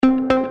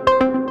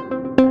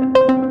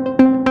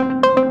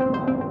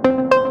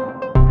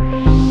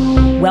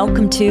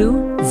Welcome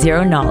to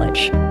Zero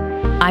Knowledge.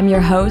 I'm your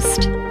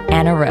host,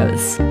 Anna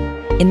Rose.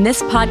 In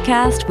this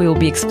podcast, we will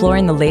be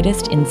exploring the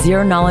latest in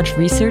zero-knowledge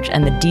research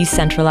and the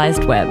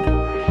decentralized web,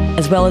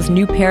 as well as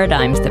new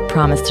paradigms that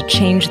promise to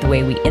change the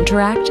way we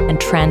interact and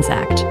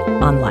transact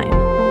online.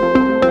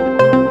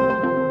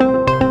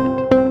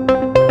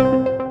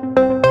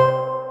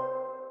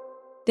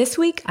 This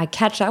week, I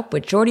catch up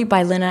with Jordi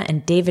Bailina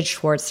and David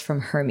Schwartz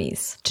from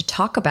Hermes to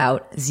talk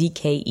about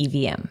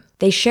zk-EVM.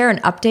 They share an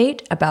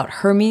update about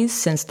Hermes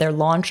since their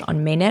launch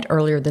on mainnet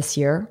earlier this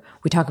year.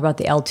 We talk about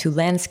the L2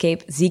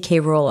 landscape,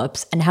 ZK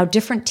rollups, and how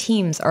different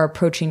teams are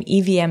approaching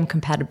EVM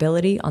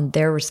compatibility on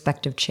their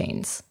respective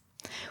chains.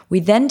 We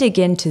then dig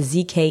into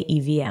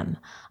zk-EVM,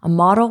 a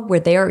model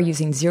where they are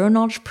using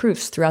zero-knowledge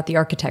proofs throughout the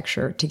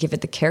architecture to give it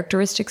the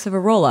characteristics of a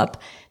rollup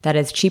that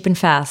is cheap and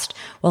fast,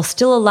 while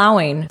still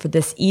allowing for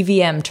this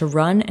EVM to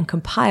run and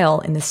compile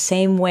in the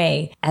same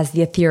way as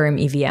the Ethereum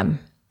EVM.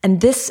 And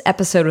this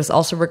episode was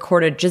also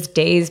recorded just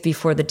days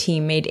before the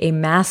team made a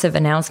massive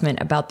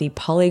announcement about the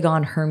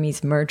Polygon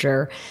Hermes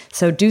merger.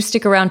 So do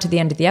stick around to the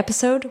end of the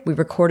episode. We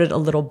recorded a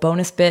little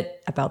bonus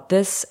bit about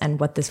this and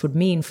what this would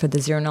mean for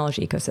the zero-knowledge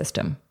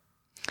ecosystem.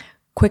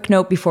 Quick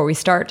note before we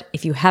start,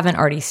 if you haven't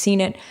already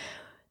seen it,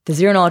 the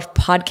Zero Knowledge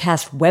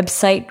podcast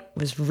website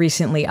was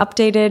recently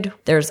updated.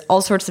 There's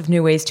all sorts of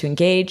new ways to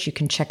engage. You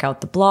can check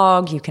out the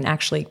blog. You can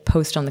actually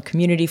post on the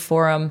community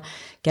forum,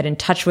 get in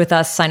touch with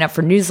us, sign up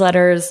for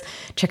newsletters,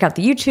 check out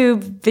the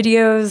YouTube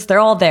videos. They're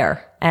all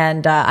there.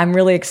 And I'm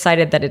really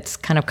excited that it's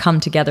kind of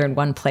come together in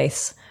one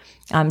place.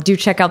 Do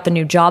check out the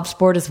new jobs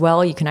board as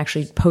well. You can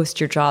actually post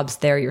your jobs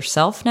there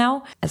yourself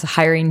now as a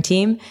hiring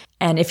team.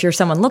 And if you're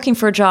someone looking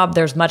for a job,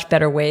 there's much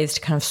better ways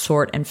to kind of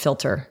sort and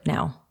filter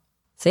now.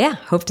 So yeah,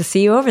 hope to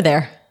see you over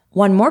there.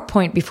 One more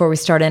point before we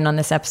start in on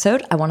this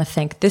episode, I want to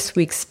thank this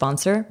week's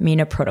sponsor,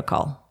 Mina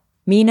Protocol.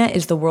 Mina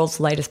is the world's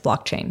lightest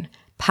blockchain,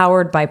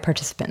 powered by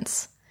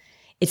participants.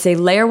 It's a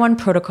layer 1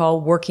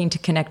 protocol working to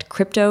connect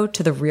crypto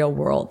to the real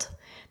world.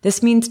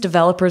 This means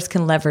developers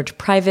can leverage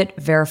private,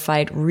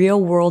 verified,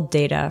 real-world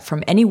data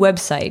from any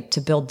website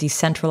to build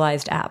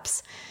decentralized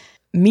apps.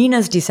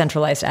 Mina's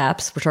decentralized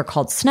apps, which are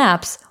called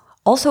snaps,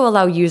 also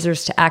allow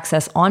users to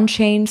access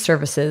on-chain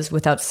services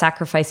without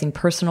sacrificing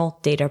personal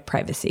data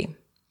privacy.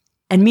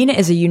 And Mina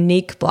is a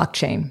unique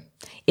blockchain.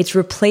 It's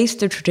replaced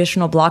the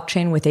traditional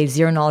blockchain with a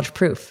zero-knowledge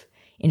proof,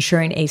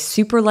 ensuring a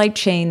super light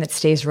chain that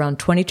stays around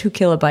 22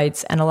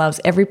 kilobytes and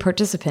allows every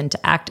participant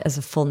to act as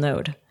a full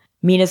node.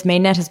 Mina's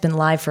mainnet has been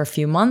live for a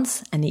few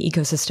months, and the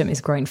ecosystem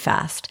is growing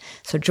fast.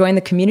 So join the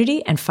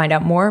community and find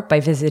out more by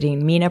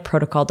visiting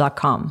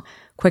minaprotocol.com.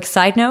 Quick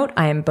side note,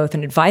 I am both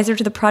an advisor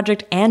to the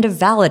project and a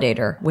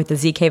validator with the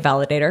ZK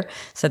Validator,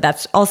 so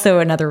that's also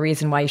another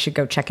reason why you should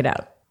go check it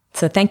out.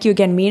 So thank you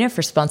again, Mina,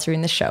 for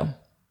sponsoring the show.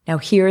 Now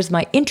here's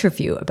my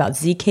interview about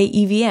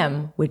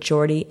zk-EVM with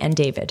Jordi and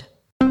David.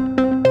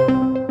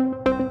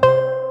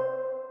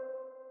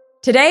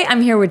 Today,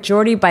 I'm here with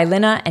Jordi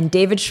Bailina and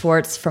David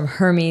Schwartz from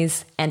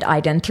Hermes and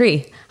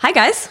IDEN3. Hi,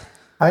 guys.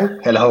 Hi.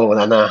 Hello,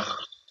 Anna.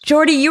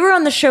 Jordi, you were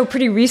on the show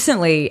pretty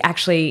recently.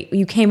 Actually,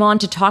 you came on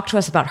to talk to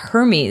us about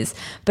Hermes.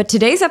 But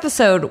today's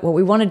episode, what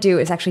we want to do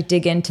is actually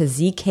dig into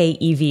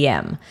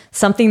zk-EVM,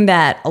 something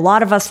that a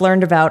lot of us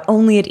learned about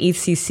only at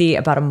EthCC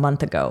about a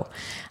month ago.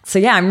 So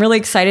yeah, I'm really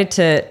excited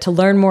to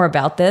learn more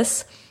about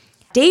this.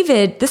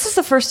 David, this is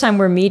the first time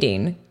we're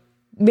meeting.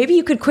 Maybe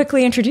you could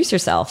quickly introduce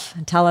yourself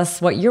and tell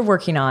us what you're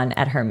working on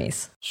at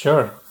Hermes.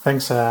 Sure.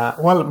 Thanks.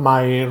 Well,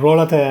 my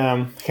role at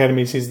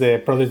Hermes is the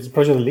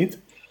project lead.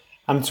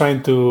 I'm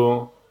trying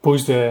to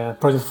push the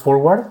project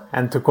forward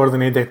and to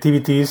coordinate the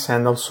activities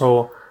and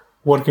also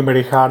working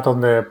very hard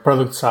on the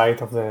product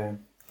side of the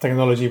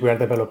technology we are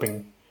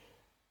developing.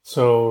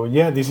 So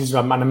yeah, this is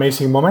an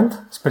amazing moment,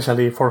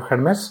 especially for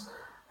Hermes.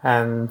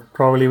 And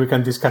probably we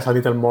can discuss a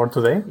little more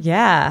today.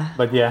 Yeah.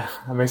 But yeah,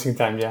 amazing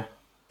time, yeah.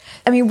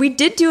 I mean, we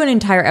did do an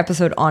entire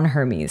episode on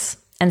Hermes.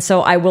 And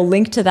so I will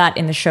link to that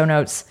in the show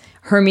notes.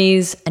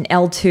 Hermes, an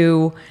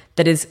L2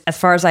 that is, as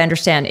far as I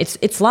understand,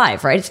 it's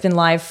live, right? It's been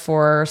live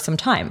for some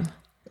time.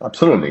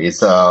 Absolutely.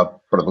 It's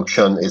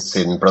production. It's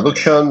in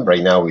production.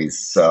 Right now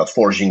it's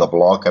forging a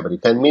block every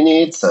 10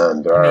 minutes.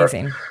 And there are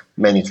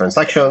many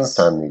transactions.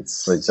 And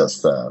it's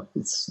just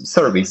it's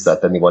service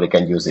that anybody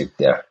can use it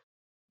there.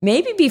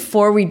 Maybe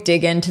before we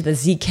dig into the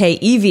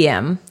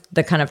zk-EVM,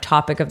 the kind of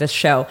topic of this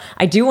show,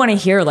 I do want to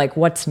hear like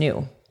what's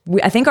new.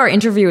 I think our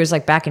interview was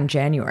like back in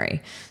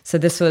January. So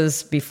this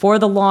was before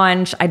the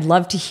launch. I'd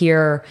love to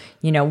hear,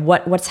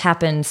 what's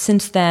happened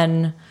since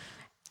then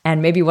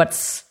and maybe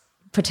what's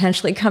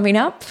potentially coming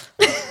up.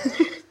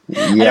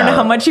 Yeah. I don't know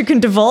how much you can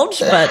divulge,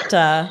 but...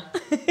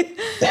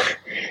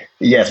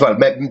 Yes, well,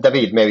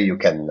 David, maybe you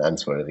can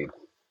answer it.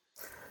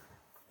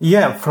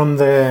 Yeah, from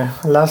the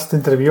last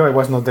interview, I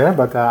was not there,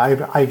 but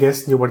I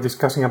guess you were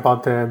discussing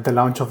about the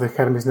launch of the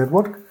Hermes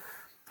network.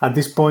 At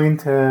this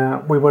point,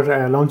 we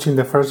were launching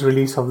the first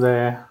release of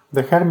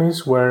the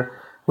Hermes,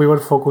 where we were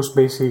focused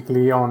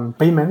basically on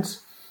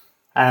payments.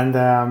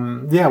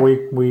 And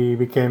we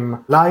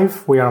became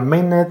live. We are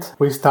mainnet.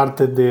 We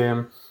started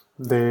the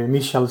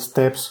initial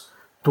steps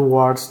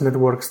towards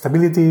network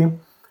stability.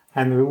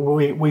 And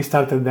we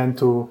started then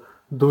to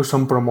do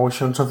some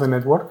promotions of the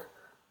network,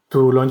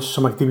 to launch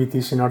some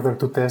activities in order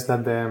to test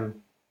that the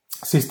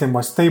system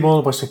was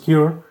stable, was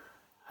secure.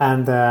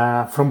 And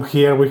from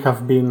here, we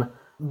have been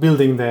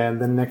building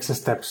the next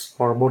steps,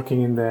 or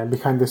working in the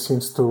behind the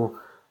scenes to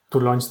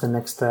launch the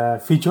next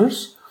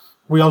features.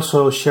 We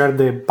also shared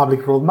the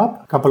public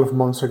roadmap a couple of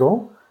months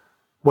ago,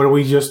 where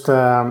we just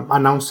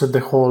announced the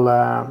whole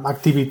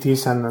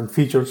activities and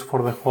features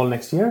for the whole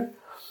next year.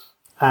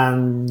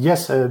 And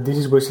yes, this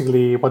is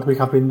basically what we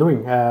have been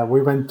doing.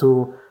 We went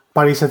to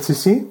Paris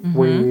HCC.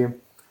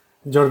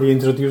 Jordi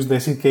introduced the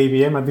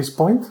ZK-EVM at this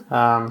point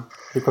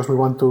because we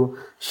want to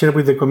share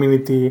with the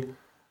community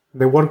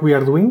the work we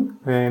are doing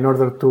in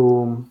order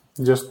to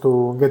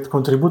get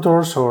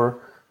contributors or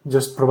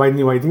just provide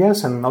new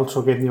ideas and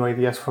also get new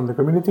ideas from the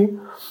community.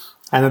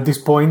 And at this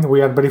point,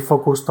 we are very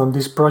focused on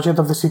this project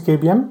of the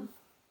ZK-EVM.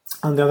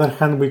 On the other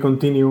hand, we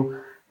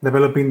continue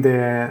developing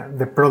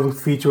the product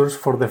features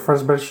for the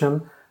first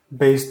version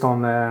based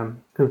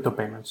on crypto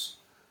payments.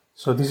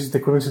 So this is the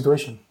current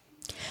situation.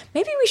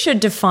 Maybe we should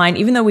define,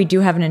 even though we do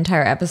have an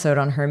entire episode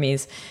on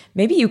Hermes,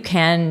 maybe you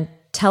can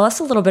tell us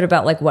a little bit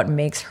about like what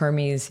makes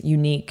Hermes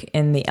unique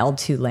in the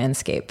L2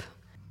 landscape.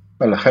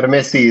 Well,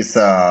 Hermes is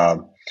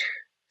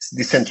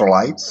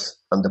decentralized,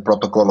 and the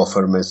protocol of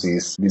Hermes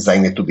is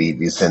designed to be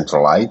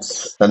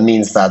decentralized. That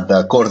means that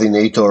the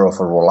coordinator of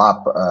a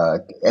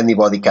rollup,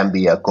 anybody can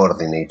be a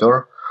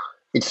coordinator.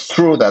 It's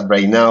true that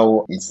right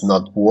now it's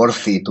not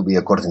worthy to be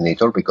a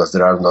coordinator because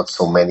there are not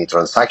so many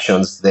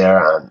transactions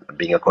there, and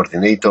being a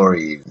coordinator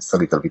is a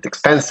little bit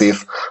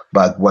expensive.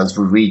 But once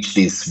we reach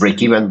this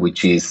break-even,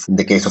 which is, in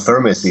the case of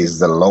Hermes, is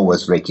the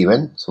lowest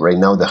break-even. So right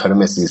now the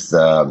Hermes is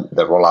the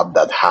rollup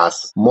that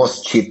has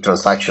most cheap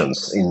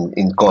transactions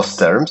in cost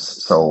terms.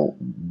 So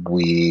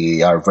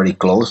we are very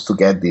close to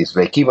get this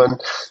break-even.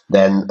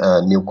 Then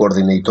new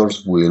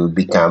coordinators we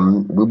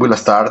will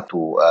start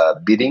to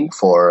bidding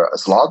for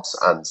slots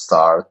and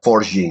start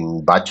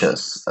forging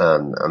batches,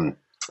 and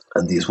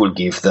this will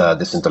give the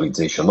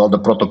decentralization. All the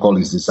protocol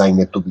is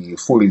designed to be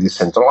fully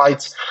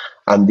decentralized,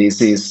 and this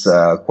is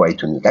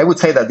quite unique. I would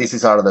say that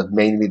these are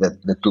mainly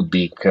the two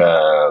big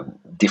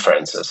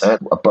differences. A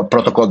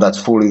protocol that's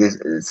fully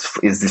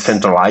is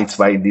decentralized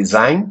by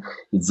design.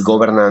 It's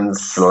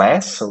governance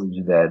less. So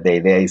the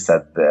idea is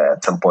that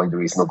at some point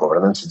there is no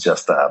governance. It's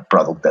just a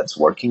product that's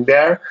working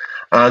there.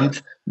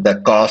 And the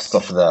cost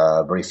of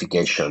the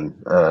verification,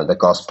 the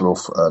cost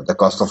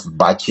of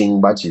batch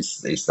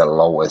is the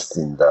lowest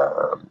in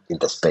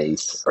the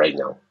space right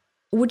now.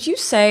 Would you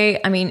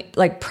say, I mean,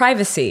 like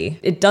privacy,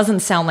 it doesn't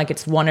sound like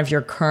it's one of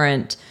your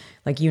current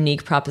like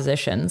unique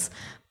propositions,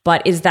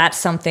 but is that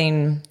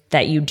something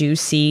that you do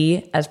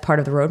see as part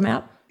of the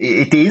roadmap?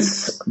 It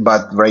is,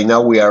 but right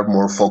now we are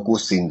more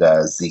focused in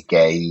the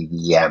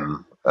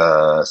ZK-EVM.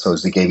 So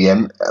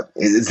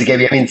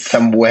ZK-EVM in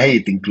some way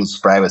it includes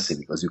privacy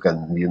because you can,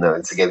 in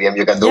ZK-EVM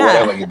you can do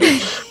whatever you do.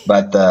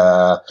 But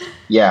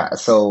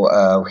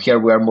so here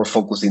we are more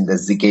focused in the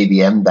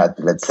ZK-EVM that,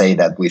 let's say,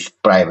 that with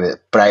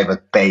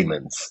private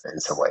payments in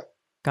some way.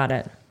 Got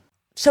it.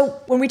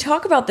 So when we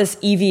talk about this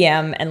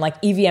EVM and like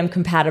EVM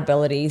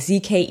compatibility,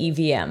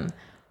 ZK-EVM,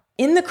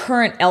 in the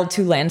current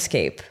L2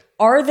 landscape,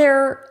 are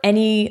there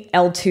any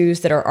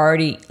L2s that are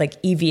already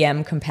like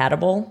EVM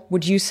compatible,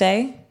 would you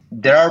say?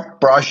 There are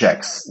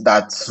projects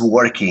that's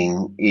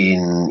working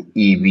in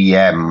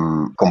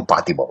EVM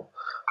compatible.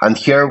 And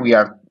here we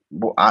are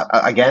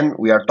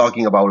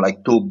talking about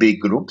like two big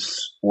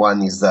groups.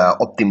 One is the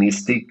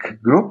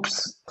optimistic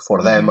groups.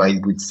 For them, I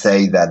would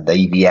say that the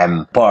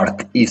EVM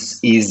part is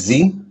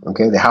easy.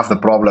 Okay, they have the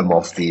problem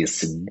of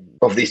this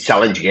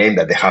challenge game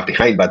that they have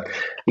behind, but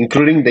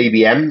including the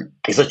EVM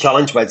is a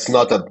challenge, but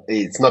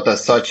it's not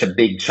such a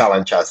big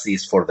challenge as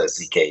is for the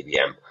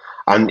ZK-EVM.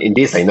 And in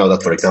this, I know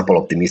that, for example,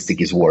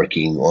 Optimistic is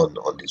working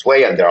on this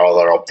way, and there are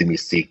other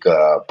Optimistic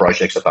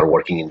projects that are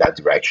working in that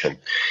direction.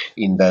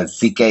 In the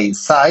ZK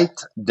side,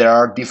 there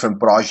are different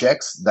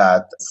projects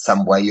that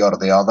some way or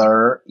the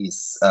other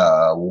is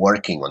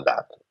working on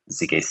that.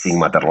 ZK Sync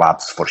Matter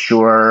Labs for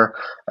sure.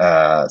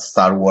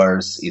 Star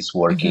Wars is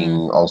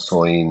working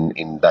also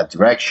in that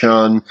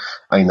direction.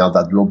 I know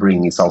that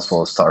Blueprint is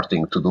also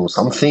starting to do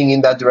something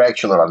in that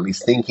direction, or at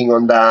least thinking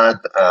on that.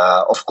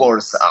 Of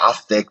course,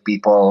 Aftec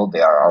people,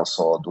 they are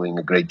also doing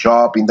a great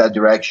job in that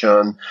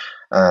direction.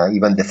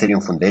 Even the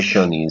Ethereum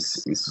Foundation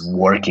is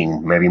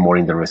working maybe more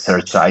in the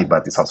research side,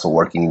 but it's also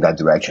working in that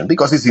direction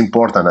because it's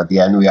important. At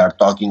the end, we are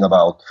talking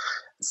about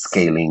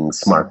scaling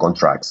smart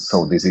contracts.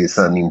 So this is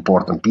an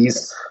important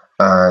piece.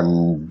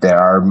 And there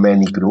are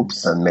many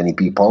groups and many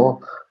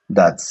people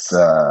that's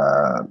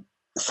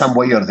some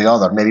way or the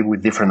other, maybe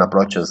with different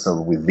approaches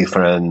or with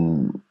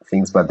different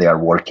things, but they are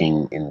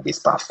working in this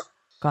path.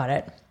 Got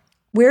it.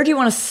 Where do you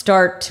want to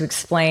start to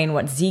explain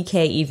what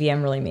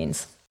ZK-EVM really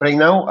means? Right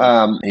now,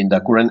 in the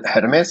current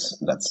Hermes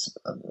that's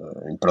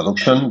in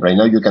production, right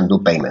now you can do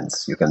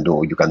payments, you can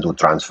do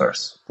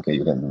transfers.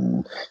 Okay,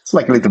 it's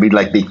like a little bit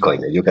like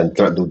Bitcoin. You can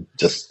do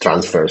just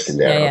transfers in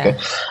there. Yeah. Okay,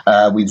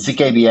 with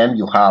zkEVM,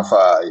 you have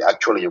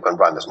actually you can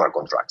run the smart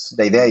contracts.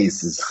 The idea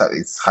is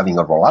having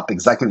a rollup,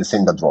 exactly the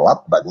same that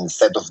rollup, but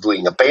instead of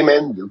doing a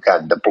payment, you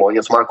can deploy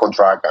a smart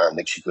contract and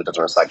execute a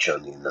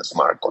transaction in a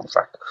smart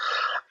contract.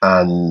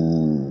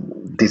 And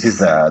this is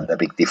the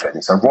big difference.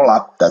 It's a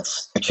rollup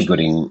that's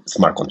executing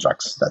smart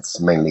contracts. That's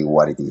mainly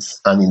what it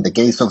is. And in the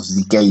case of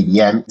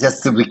zkEVM,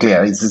 just to be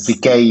clear, it's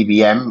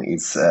zkEVM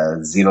is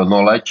zero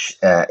knowledge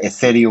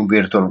Ethereum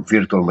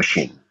virtual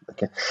machine.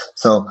 Okay,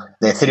 so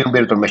the Ethereum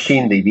virtual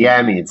machine, the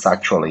EVM, it's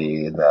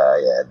actually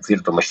the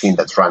virtual machine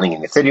that's running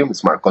in Ethereum.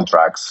 Smart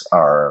contracts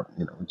are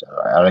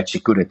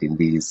executed in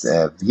this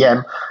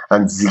VM,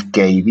 and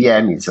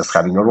zkEVM is just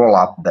having a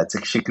rollup that's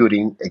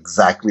executing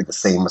exactly the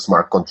same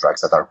smart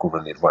contracts that are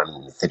currently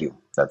running in Ethereum.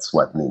 That's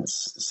what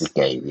means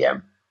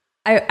zkEVM.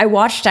 I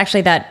watched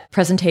actually that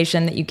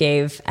presentation that you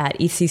gave at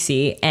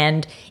ECC,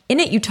 and in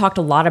it you talked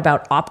a lot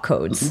about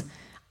opcodes. Mm-hmm.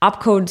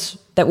 Opcodes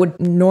that would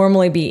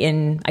normally be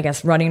in, I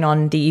guess, running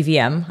on the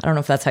EVM. I don't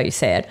know if that's how you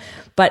say it.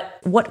 But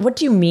what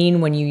do you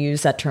mean when you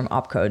use that term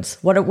opcodes?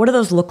 What do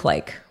those look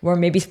like? Or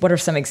maybe what are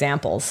some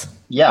examples?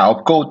 Yeah,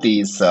 opcode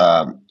is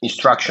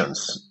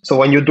instructions. So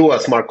when you do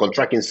a smart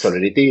contract in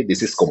Solidity,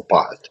 this is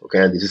compiled.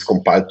 Okay, this is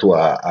compiled to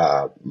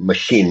a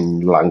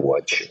machine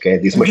language. Okay,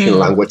 this machine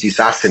language is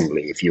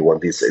assembly. If you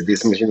want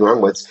this machine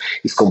language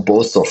is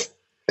composed of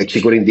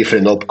executing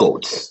different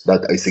opcodes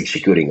that is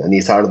executing, and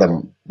these are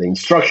the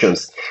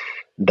instructions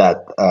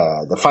that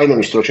the final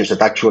instructions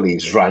that actually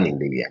is running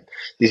the VM.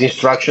 These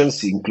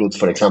instructions include,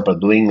 for example,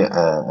 doing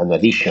an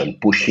addition,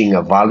 pushing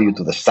a value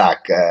to the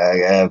stack,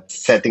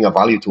 setting a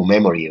value to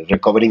memory,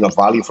 recovering a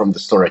value from the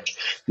storage.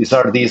 These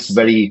are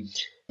very,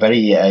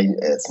 very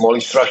small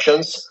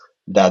instructions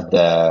that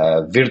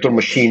the virtual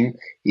machine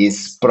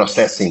is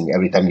processing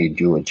every time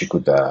you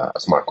execute a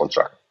smart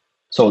contract.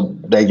 So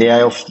the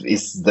idea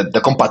is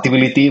the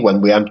compatibility. When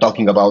we are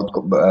talking about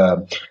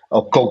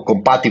code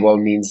compatible,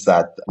 means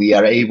that we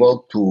are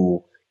able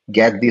to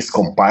get this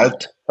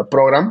compiled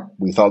program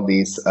with all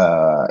these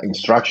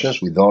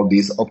instructions, with all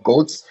these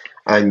opcodes,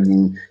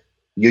 and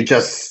you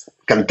just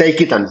can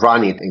take it and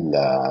run it in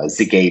the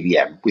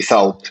zkEVM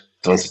without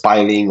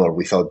transpiling or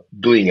without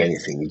doing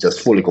anything. It's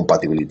just fully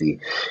compatibility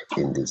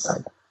in this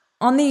side.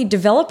 On the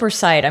developer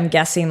side, I'm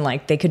guessing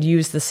like they could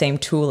use the same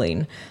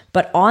tooling,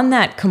 but on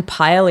that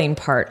compiling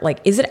part, like,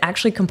 is it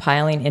actually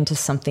compiling into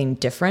something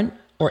different,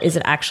 or is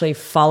it actually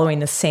following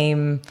the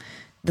same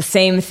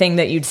thing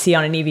that you'd see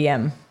on an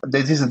EVM?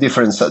 This is the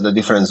difference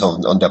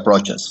on the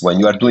approaches. When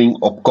you are doing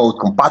opcode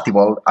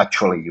compatible,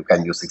 actually you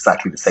can use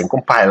exactly the same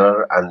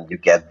compiler and you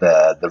get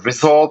the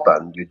result,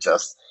 and you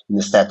just,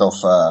 instead of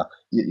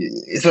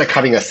it's like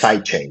having a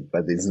side chain,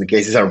 but in the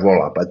case it's a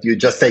rollup. But you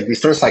just take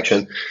this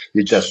transaction,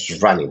 you just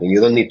run it, and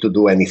you don't need to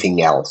do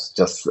anything else.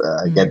 Just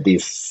get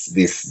this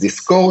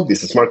code,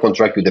 this smart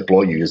contract, you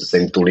deploy, you use the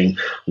same tooling,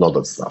 and all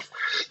that stuff.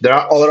 There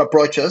are other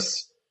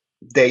approaches.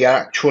 They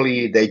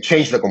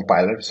change the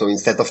compiler. So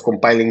instead of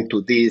compiling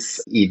to this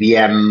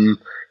EVM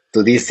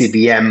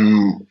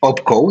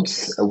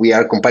opcodes, we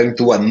are compiling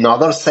to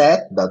another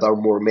set that are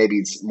more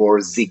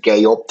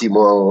ZK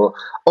optimal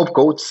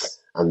opcodes.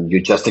 And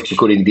you just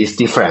executing this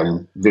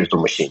different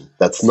virtual machine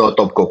that's not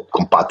opcode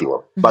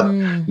compatible. But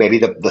maybe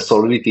the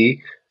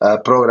Solidity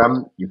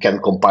program, you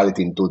can compile it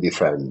into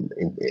different,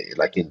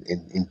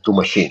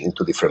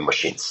 into different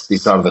machines.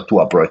 These are the two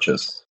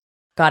approaches.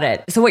 Got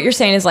it. So what you're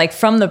saying is, like,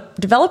 from the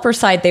developer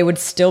side, they would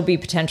still be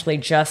potentially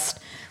just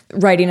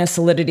writing a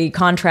Solidity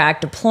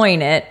contract,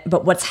 deploying it.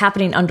 But what's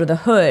happening under the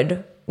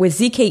hood with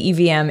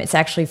zkEVM, it's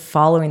actually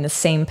following the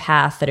same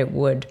path that it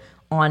would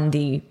on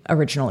the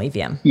original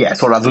EVM.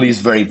 Yes, or at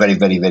least very, very,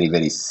 very, very,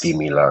 very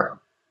similar.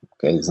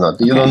 Okay, it's not.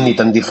 You don't need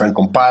a different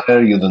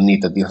compiler. You don't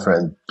need a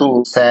different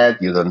tool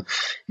set. You don't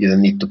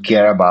need to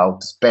care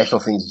about special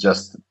things.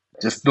 Just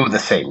do the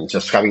same. It's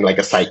just having like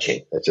a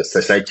sidechain. It's just a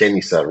sidechain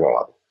is a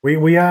rollup.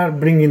 We are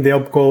bringing the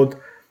opcode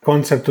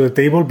concept to the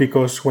table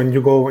because when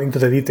you go into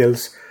the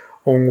details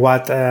on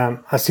what a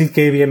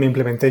zkEVM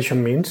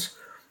implementation means,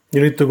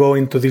 you need to go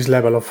into this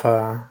level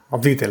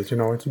of details. You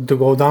need to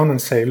go down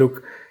and say,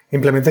 look,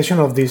 implementation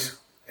of this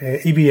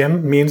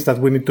EVM means that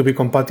we need to be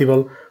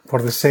compatible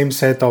for the same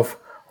set of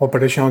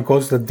operational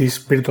codes that this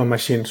virtual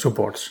machine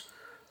supports.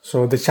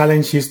 So the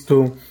challenge is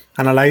to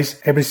analyze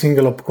every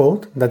single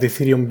opcode that the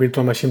Ethereum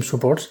virtual machine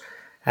supports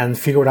and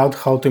figure out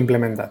how to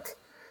implement that.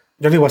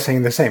 Jordi was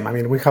saying the same. I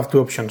mean, we have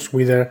two options.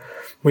 Whether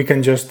we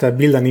can just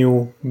build a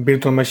new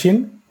virtual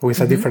machine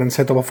with a different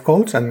set of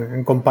codes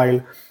and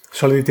compile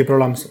Solidity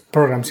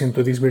programs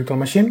into this virtual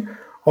machine,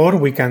 or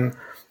we can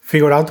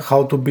figure out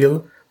how to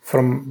build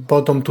from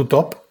bottom to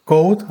top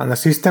code and a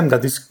system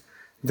that is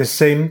the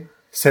same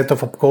set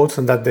of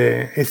opcodes that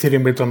the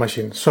Ethereum virtual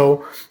machine.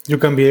 So you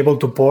can be able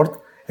to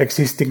port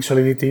existing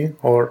Solidity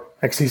or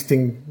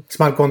existing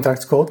smart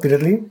contracts code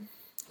directly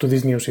to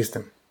this new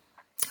system.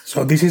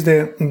 So this is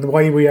the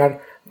way we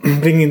are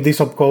bringing this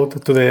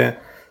opcode to the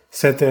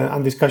set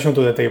and discussion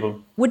to the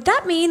table. Would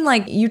that mean,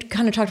 like, you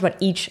kind of talked about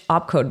each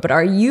opcode, but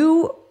are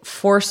you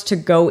forced to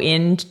go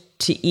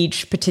into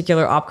each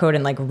particular opcode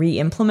and like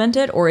re-implement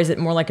it, or is it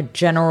more like a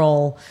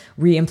general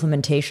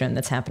re-implementation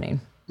that's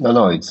happening?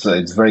 No, it's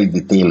very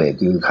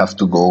detailed. You have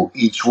to go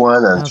each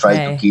one and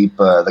try to keep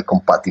the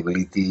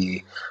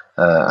compatibility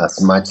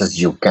as much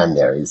as you can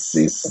there.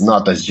 It's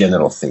not a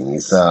general thing.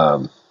 It's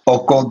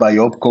opcode by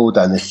opcode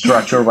and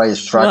structure by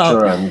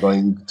structure,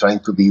 and trying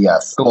to be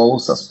as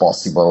close as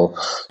possible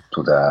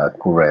to the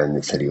current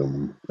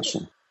Ethereum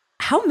machine.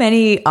 How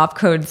many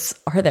opcodes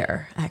are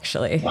there,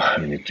 actually?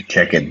 I need to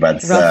check it,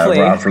 but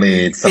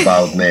roughly it's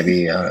about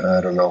maybe,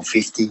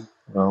 50.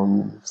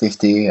 Around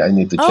 50, I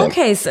need to check.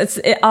 Okay, so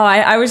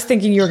I was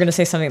thinking you were going to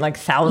say something like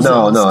thousands.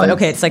 No, but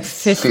okay, it's like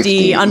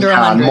 50 under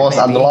 100.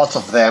 And lots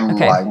of them,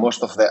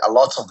 lots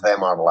of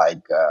them are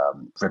like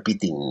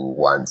repeating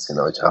ones.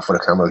 For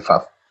example, if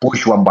I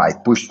push 1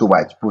 byte, push 2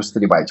 bytes, push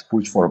 3 bytes,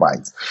 push 4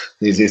 bytes.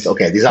 These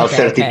are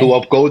 32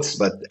 opcodes,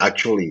 but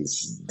actually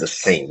it's the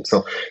same.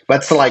 So,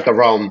 but it's like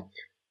around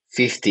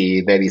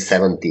 50, maybe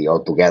 70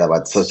 altogether.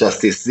 But so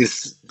just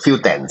this few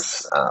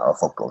tens of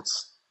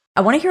opcodes.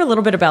 I want to hear a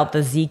little bit about the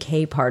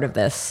ZK part of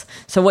this.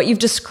 So what you've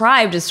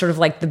described is sort of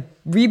like the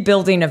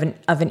rebuilding of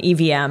an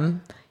EVM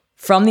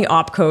from the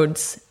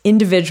opcodes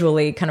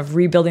individually, kind of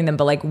rebuilding them.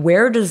 But like,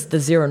 where does the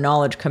zero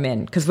knowledge come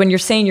in? Because when you're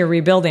saying you're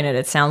rebuilding it,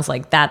 it sounds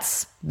like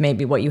that's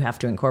maybe what you have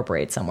to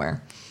incorporate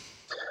somewhere.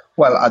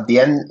 Well, at the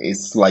end,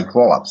 it's like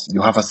rollups.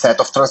 You have a set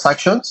of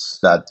transactions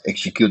that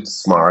execute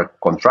smart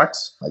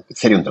contracts, like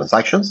Ethereum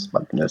transactions,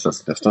 but there's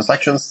just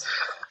transactions.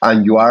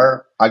 And you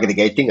are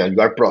aggregating and you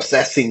are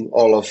processing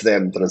all of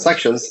them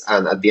transactions,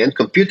 and at the end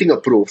computing a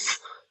proof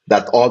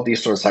that all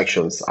these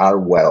transactions are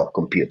well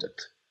computed.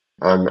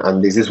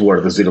 And this is where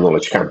the zero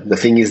knowledge comes. The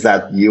thing is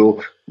that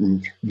you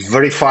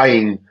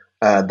verifying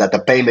that a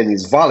payment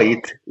is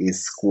valid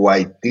is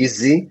quite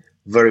easy.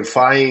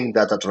 Verifying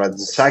that a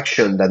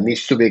transaction that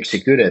needs to be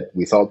executed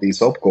with all these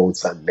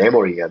opcodes and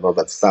memory and all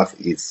that stuff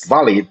is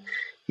valid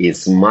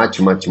is much,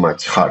 much,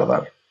 much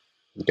harder.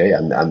 Okay,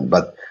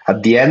 but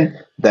at the end,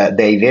 the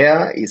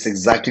idea is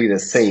exactly the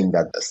same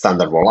that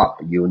standard rollup.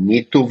 You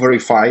need to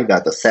verify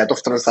that a set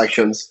of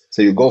transactions,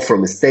 so you go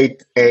from a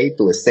state A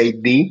to a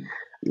state B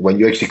when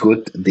you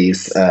execute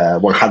these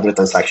 100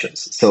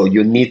 transactions. So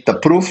you need the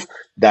proof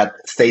that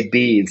state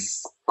B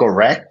is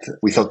correct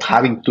without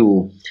having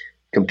to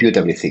compute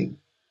everything,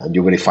 and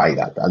you verify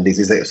that. And this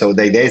is so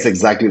the idea is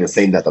exactly the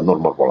same that a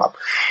normal rollup.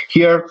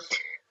 Here,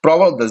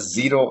 probably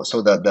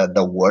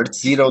the word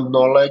zero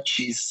knowledge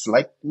is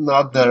like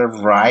not the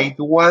right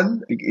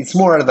one. It's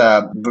more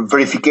the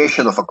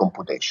verification of a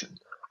computation.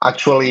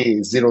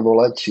 Actually, zero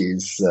knowledge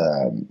is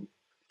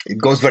it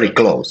goes very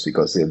close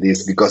because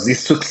this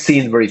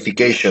succinct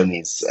verification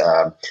is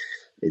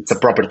it's a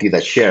property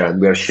that share, and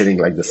we are sharing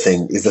like the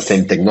same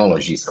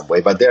technology in some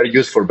way, but they are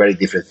used for very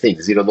different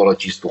things. Zero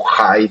knowledge is to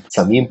hide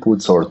some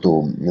inputs or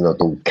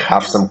to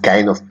have some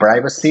kind of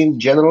privacy in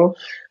general,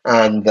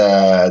 and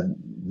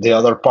the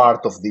other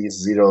part of this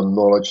zero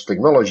knowledge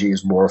technology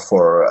is more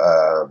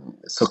for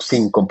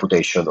succinct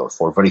computation or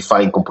for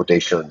verifying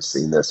computations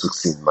in a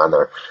succinct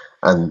manner.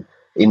 And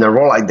in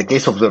the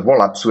case of the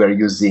rollups, we are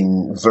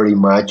using very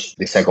much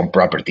the second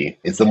property.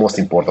 It's the most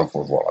important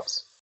for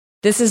rollups.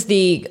 This is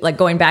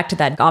going back to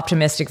that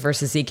optimistic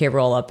versus ZK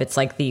rollup. It's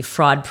like the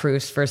fraud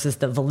proofs versus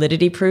the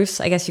validity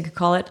proofs, I guess you could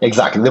call it.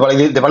 Exactly.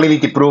 The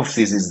validity proofs,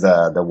 this is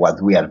the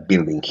what we are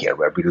building here.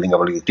 We're building a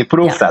validity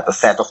proof that a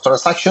set of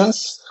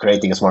transactions,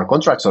 creating smart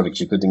contracts or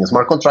executing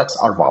smart contracts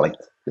are valid.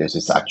 This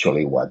is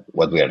actually what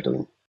we are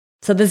doing.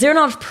 So the zero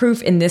knowledge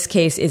proof in this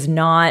case is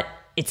not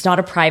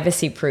a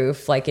privacy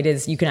proof like it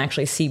is. You can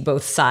actually see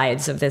both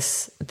sides of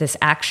this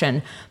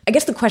action. I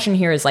guess the question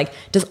here is like,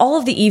 does all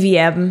of the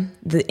EVM,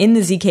 in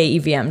the ZK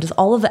EVM, does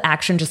all of the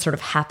action just sort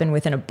of happen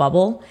within a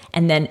bubble,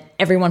 and then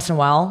every once in a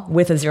while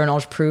with a zero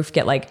knowledge proof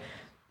get like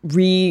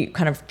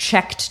kind of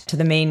checked to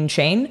the main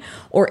chain?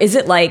 Or is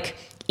it like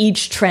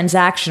each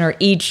transaction or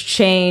each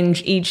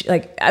change,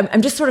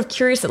 I'm just sort of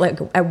curious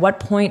at what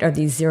point are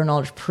these zero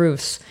knowledge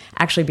proofs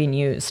actually being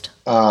used?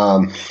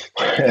 In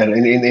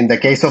the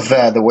case of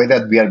the way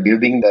that we are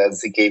building the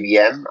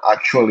ZKVM,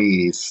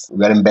 actually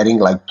we are embedding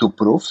like two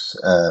proof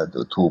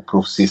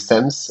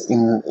systems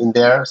in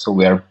there. So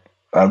we are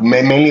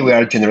mainly we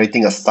are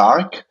generating a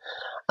Stark,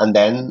 and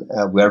then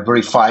we are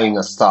verifying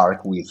a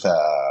Stark with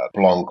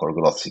Plonk or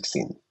Groth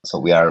 16. So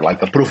we are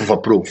like a proof of a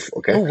proof.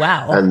 Okay. Oh,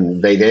 wow.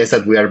 And the idea is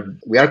that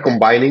we are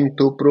combining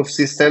two proof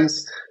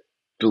systems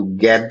to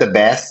get the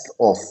best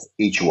of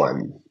each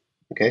one.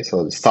 Okay,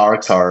 so the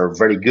Starks are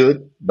very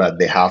good, but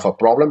they have a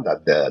problem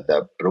that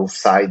the proof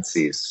size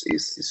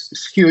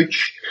is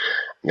huge,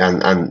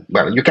 and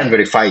well, you can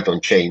verify it on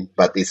chain,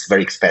 but it's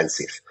very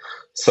expensive.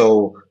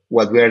 So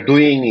what we are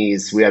doing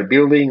is we are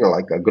building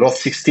like a Groth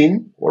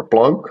 16 or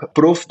Plonk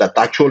proof that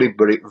actually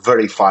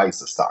verifies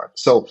the Stark.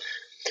 So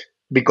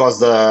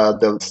because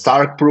the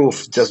Stark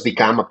proof just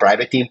become a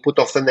private input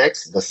of the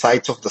next, the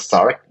size of the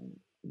Stark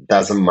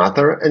doesn't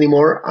matter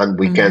anymore, and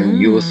we can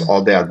use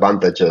all the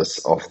advantages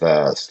of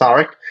the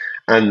Stark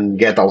and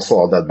get also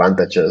all the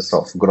advantages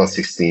of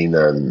Groth16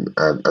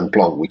 and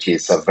Plonk, which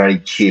is a very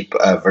cheap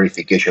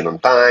verification on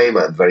time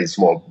and very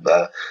small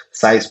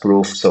size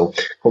proof. So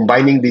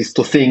combining these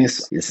two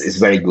things is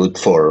very good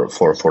for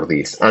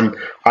this. And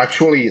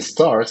actually,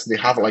 Stars, they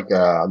have like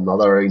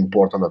another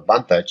important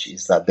advantage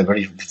is that the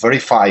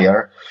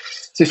verifier.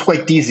 So it's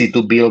quite easy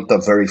to build a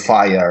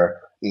verifier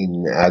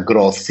in a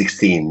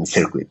Groth16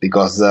 circuit,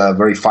 because the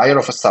verifier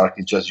of a Stark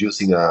is just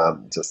using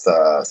just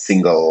a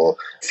single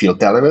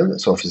field element,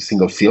 so it's a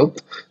single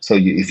field. So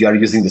if you are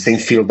using the same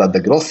field that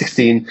the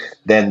Groth16,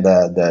 then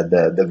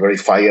the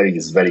verifier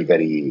is very,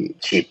 very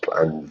cheap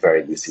and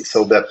very easy.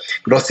 So the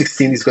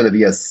Groth16 is going to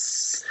be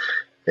it's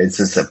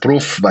a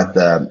proof, but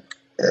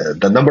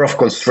the number of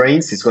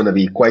constraints is going to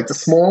be quite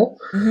small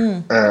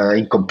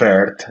in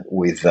compared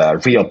with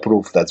real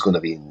proof that's going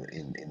to be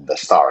in the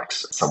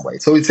Starks some way.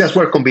 So it's just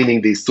we're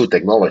combining these two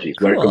technologies.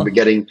 Cool.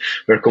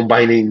 We're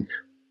combining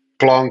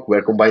Plonk,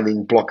 we're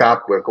combining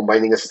PlockUp, we're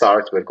combining a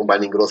Stark, we're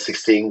combining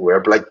Groth16.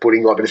 We're like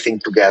putting everything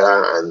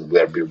together, and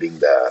we're building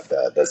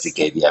the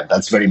zkVM.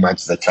 That's very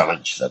much the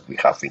challenge that we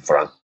have in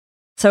front.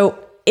 So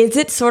is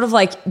it sort of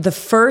like the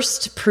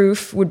first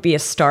proof would be a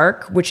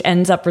Stark, which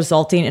ends up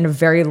resulting in a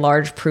very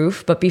large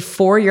proof, but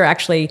before you're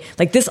actually,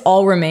 like, this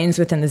all remains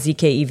within the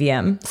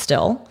zkEVM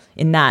still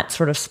in that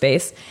sort of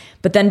space.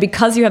 But then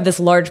because you have this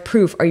large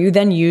proof, are you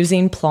then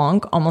using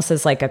Plonk almost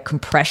as like a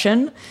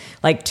compression,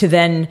 like to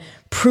then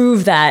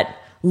prove that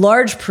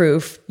large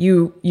proof,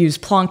 you use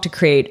Plonk to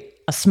create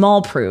a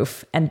small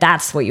proof, and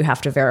that's what you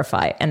have to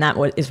verify, and that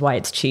is why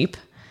it's cheap?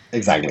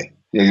 Exactly.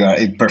 You are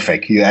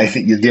perfect. I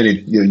think you did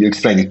it. You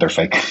explained it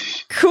perfect.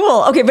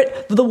 Cool. Okay,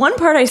 but the one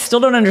part I still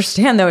don't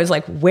understand, though, is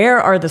like, where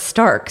are the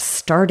Starks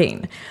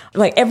starting?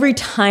 Like, every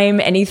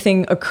time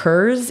anything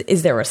occurs,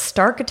 is there a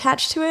Stark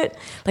attached to it?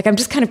 Like, I'm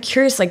just kind of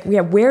curious, like,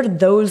 where did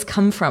those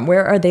come from?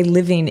 Where are they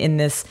living in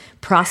this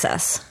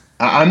process?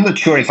 I'm not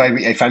sure if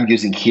I'm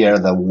using here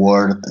the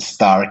word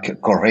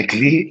Stark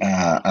correctly,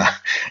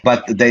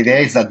 but the idea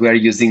is that we are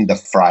using the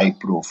Fry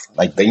proof,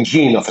 like the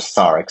engine of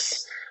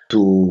Starks,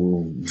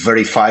 to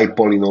verify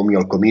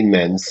polynomial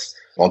commitments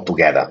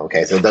altogether.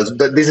 Okay, so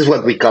this is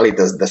what we call it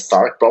as the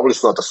Stark. Probably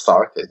it's not a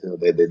Stark.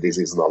 This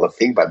is another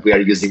thing, but we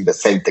are using the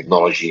same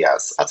technology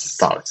as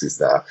Starks.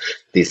 Is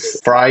this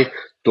Fry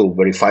to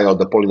verify all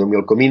the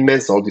polynomial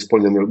commitments, all these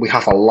polynomial. We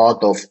have a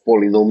lot of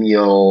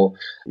polynomial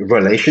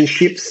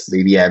relationships.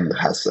 The EVM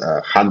has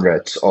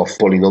hundreds of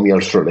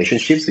polynomial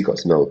relationships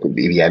because the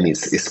EVM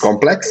is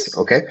complex.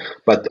 Okay,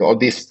 but all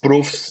these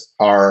proofs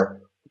are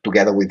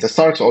together with the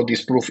Starks. All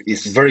this proof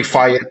is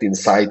verified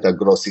inside a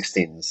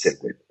Groth16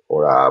 circuit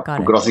or a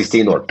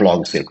Groth16 or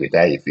Plonk circuit,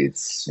 if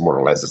it's more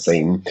or less the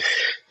same,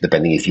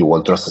 depending if you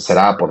want trusted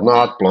setup or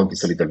not. Plonk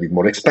is a little bit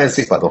more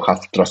expensive, but don't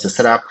have trusted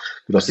setup.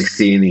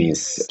 Groth16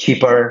 is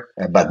cheaper,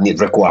 but it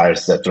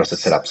requires the trusted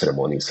setup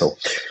ceremony. So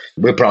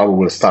we probably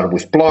will start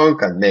with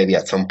Plonk, and maybe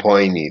at some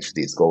point, if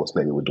this goes,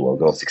 maybe we'll do a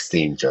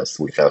Groth16 just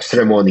with a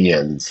ceremony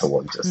and so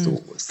on, just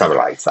to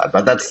stabilize that.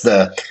 But that's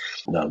the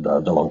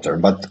long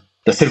term. But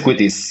the circuit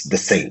is the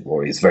same,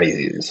 or is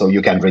so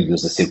you can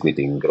reuse the circuit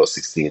in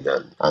Groth16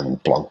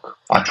 and Plonk.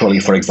 Actually,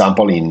 for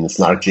example, in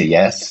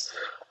Snark.js,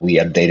 we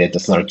updated the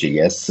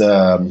Snark.js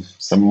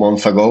some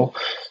months ago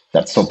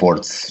that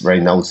supports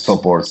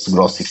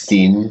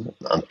Groth16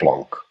 and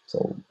Plonk.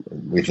 So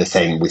with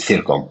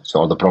Circom. So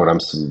all the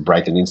programs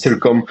written in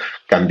Circom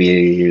can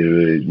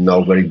be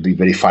now be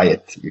verified.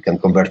 You can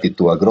convert it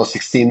to a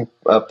Groth16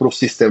 proof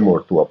system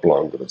or to a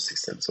Plonk proof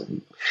system. So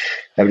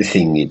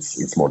everything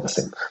it's more the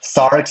same.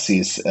 Starks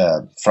is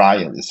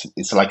Fry.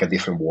 It's like a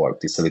different world.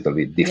 It's a little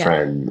bit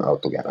different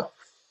altogether.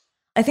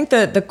 I think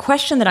the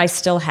question that I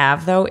still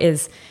have, though,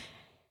 is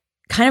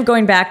kind of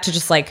going back to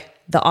just like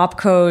the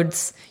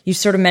opcodes. You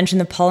sort of mentioned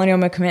the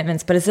polynomial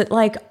commitments, but is it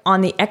like on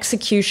the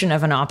execution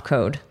of an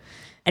opcode?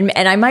 And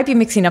I might be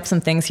mixing up some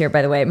things here,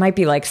 by the way. It might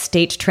be like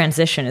state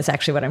transition is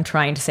actually what I'm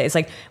trying to say. It's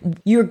like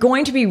you're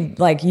going to be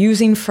like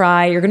using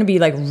Fry. You're going to be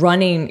like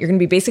running. You're going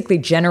to be basically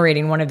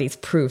generating one of these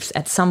proofs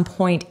at some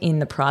point in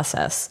the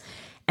process.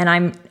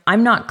 And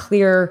I'm not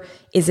clear,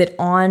 is it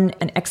on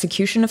an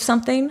execution of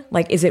something?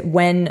 Like, is it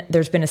when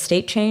there's been a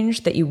state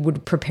change that you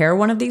would prepare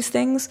one of these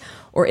things?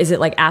 Or is it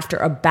like after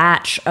a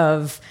batch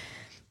of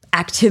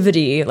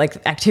activity, like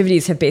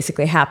activities have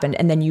basically happened,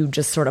 and then you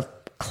just sort of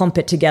clump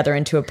it together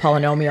into a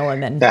polynomial,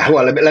 and then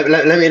well,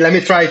 let me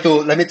try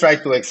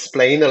to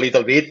explain a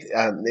little bit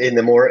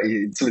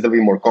it's a little bit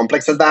more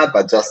complex than that,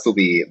 but just to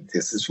be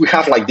we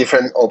have like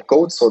different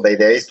opcodes. So the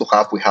idea is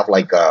we have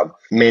like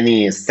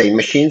many state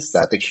machines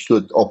that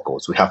execute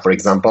opcodes. We have, for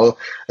example,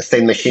 a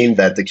state machine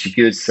that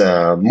executes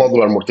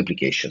modular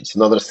multiplications,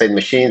 another state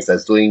machine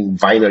that's doing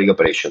binary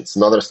operations,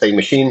 another state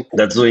machine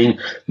that's doing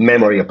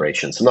memory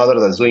operations, another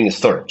that's doing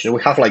storage. And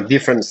we have like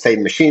different state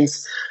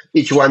machines,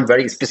 each one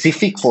very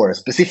specific for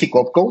specific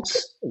opcodes,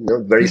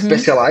 very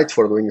specialized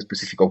for doing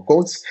specific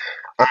opcodes.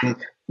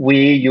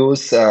 we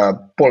use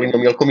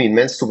polynomial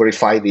commitments to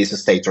verify this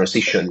state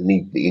transition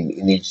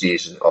in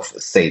each of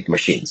state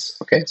machines.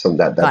 Okay, so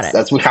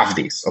that's we have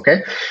this.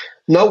 Okay.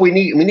 Now we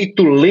need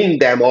to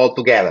link them all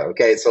together.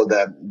 Okay, so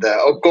the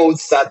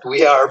opcodes that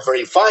we are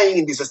verifying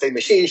in this state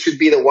machine should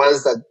be the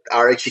ones that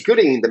are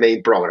executing in the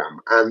main program,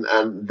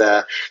 and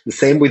the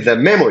same with the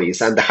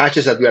memories and the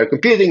hashes that we are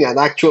computing, and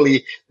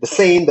actually the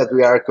same that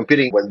we are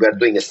computing when we are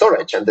doing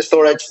storage, and the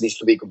storage needs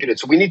to be computed.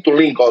 So we need to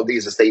link all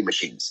these state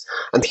machines.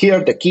 And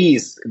here the key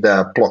is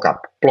the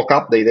plockup.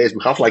 Plockup, the idea is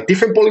we have like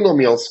different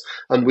polynomials,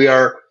 and we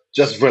are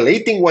just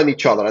relating one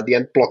each other. At the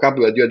end, plockup,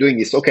 what you're doing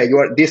is, okay,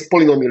 this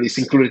polynomial is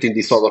included in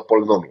this other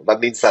polynomial. That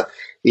means that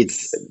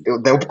it's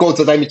the opcodes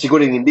that I'm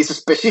executing in this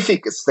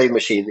specific state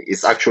machine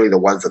is actually the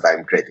ones that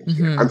I'm creating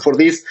here. And for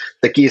this,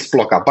 the key is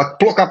plockup. But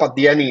plockup at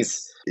the end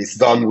is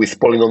done with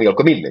polynomial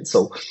commitments.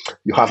 So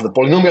you have the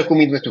polynomial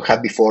commitments we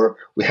had before.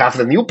 We have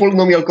the new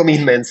polynomial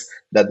commitments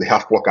that we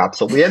have plockup.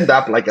 So we end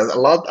up like a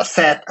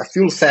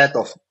full set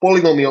of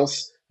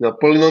polynomials.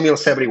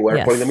 Polynomials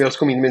everywhere, polynomials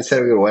commitments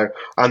everywhere,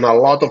 and a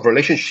lot of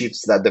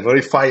relationships that the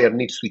verifier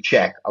needs to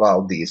check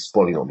about these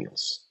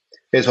polynomials.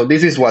 Okay, so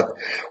this is what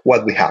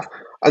we have.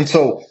 And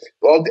so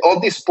all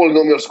these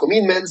polynomials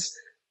commitments,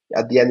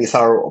 at the end is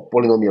our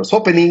polynomials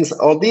openings.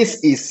 All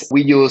this is,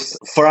 we use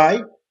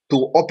Fry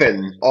to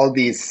open all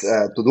these,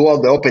 to do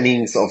all the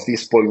openings of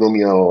these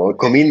polynomial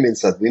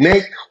commitments that we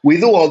make. We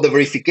do all the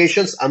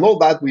verifications, and all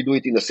that we do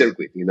it in a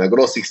circuit, in a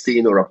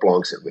Groth16 or a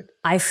Plonk circuit.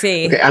 I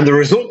see. Okay, and the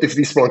result of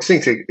this Plonk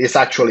circuit is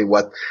actually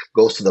what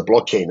goes to the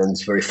blockchain and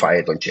is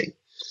verified on chain.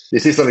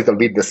 This is a little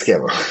bit the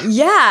schema.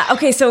 Yeah.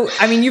 Okay. So,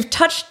 I mean,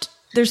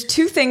 there's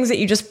two things that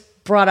you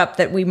just brought up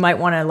that we might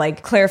want to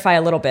like clarify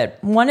a little bit.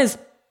 One is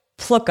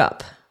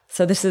plookup.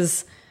 So this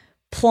is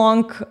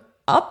Plonk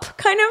up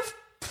kind of.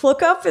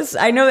 Plookup is,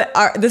 I know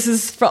that this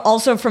is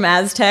also from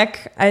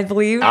Aztec, I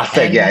believe.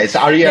 Aztec, it's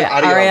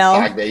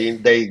Ariel.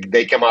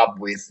 They came up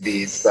with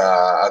this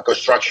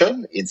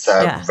construction. It's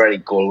a very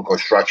cool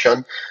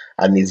construction,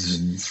 and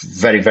it's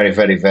very, very,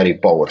 very, very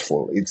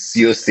powerful. It's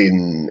used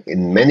in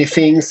many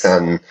things,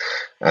 and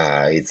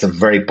it's a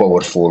very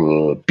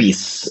powerful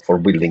piece for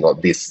building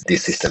up these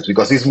systems,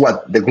 because it's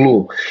what the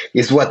glue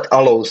is, what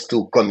allows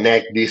to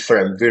connect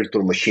different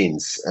virtual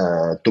machines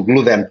to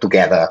glue them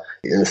together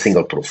in a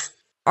single proof.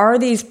 Are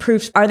these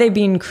proofs, are they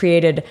being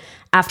created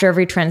after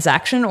every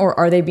transaction, or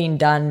are they being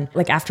done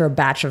like after a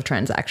batch of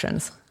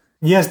transactions?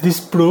 Yes, these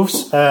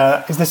proofs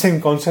is the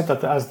same concept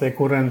as the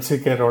current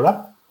ZK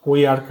rollup.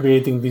 We are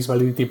creating these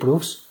validity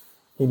proofs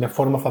in the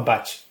form of a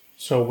batch.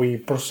 So we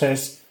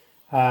process,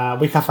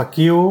 we have a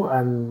queue,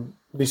 and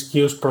these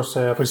queues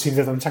receive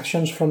the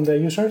transactions from the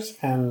users,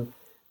 and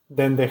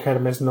then the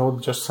Hermes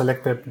node just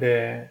selected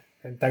the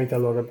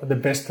title or the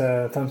best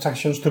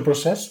transactions to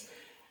process,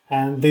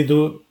 and they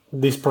do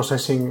this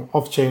processing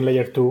off-chain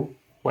layer 2,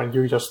 when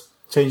you just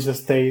change the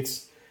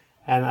states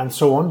and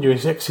so on. You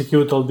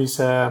execute all this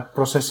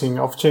processing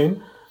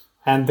off-chain.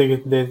 And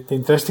the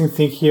interesting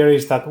thing here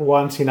is that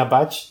once in a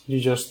batch, you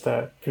just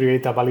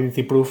create a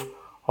validity proof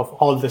of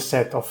all the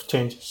set of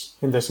changes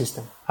in the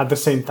system at the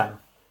same time.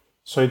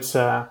 So it's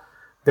the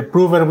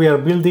prover we are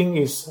building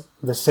is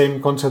the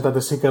same concept that the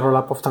ZK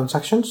rollup of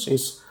transactions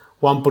is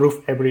one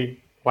proof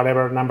every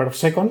whatever number of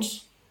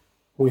seconds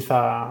with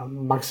a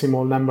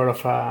maximal number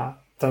of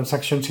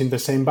transactions in the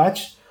same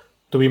batch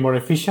to be more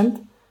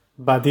efficient,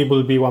 but it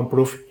will be one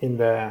proof in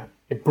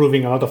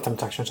proving a lot of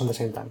transactions at the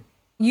same time.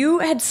 You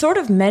had sort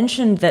of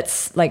mentioned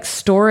that like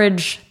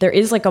storage, there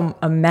is like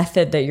a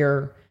method that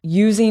you're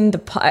using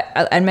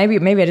and maybe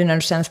I didn't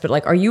understand this, but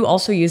like, are you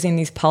also using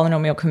these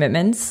polynomial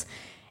commitments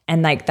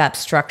and like that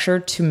structure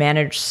to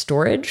manage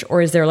storage,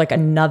 or is there like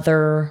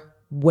another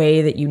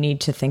way that you need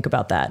to think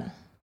about that?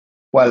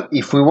 Well,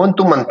 if we want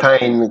to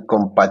maintain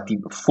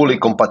fully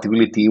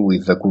compatibility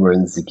with the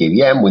current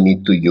ZKVM, we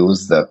need to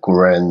use the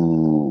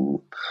current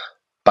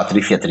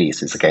Patricia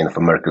trees. It's a kind of a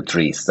Merkle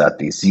trees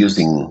that is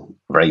using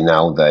right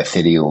now the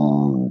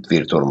Ethereum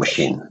virtual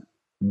machine.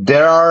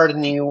 There are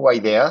new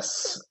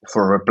ideas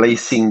for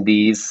replacing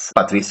these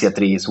Patricia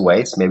trees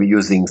ways, maybe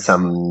using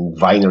some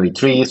binary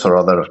trees or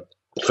other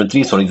different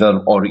trees, or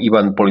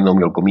even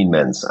polynomial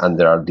commitments, and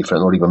there are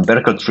different, or even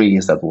Merkle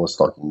trees that was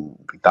talking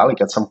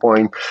Vitalik at some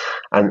point,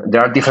 and there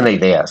are different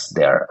ideas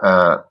there.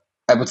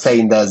 I would say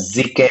in the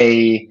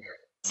ZK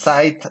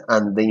side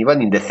and then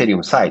even in the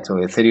Ethereum side. So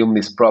Ethereum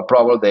is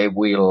probable they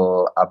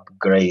will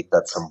upgrade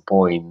at some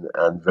point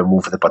and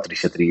remove the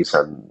Patricia trees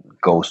and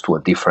goes to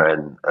a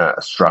different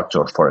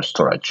structure for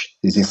storage.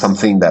 This is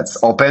something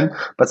that's open,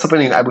 but it's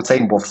open I would say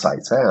in both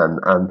sides.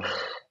 And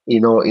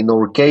in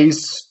our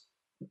case,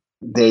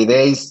 the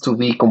idea is to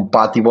be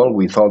compatible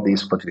with all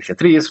these Patricia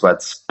trees, but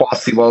it's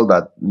possible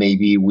that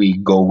maybe we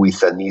go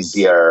with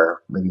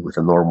with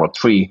a normal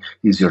tree,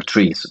 easier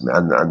trees,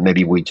 and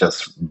maybe we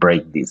just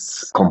break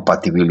this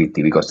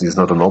compatibility because this is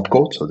not an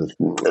opcode, so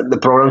the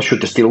program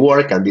should still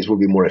work and this will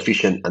be more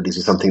efficient, and this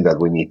is something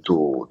that we need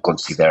to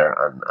consider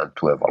and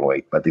to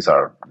evaluate, but these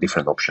are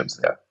different options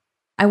there.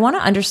 I want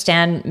to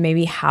understand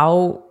maybe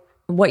how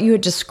what you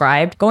had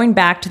described, going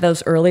back to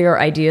those earlier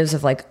ideas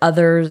of like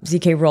other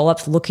ZK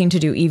rollups looking to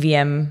do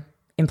EVM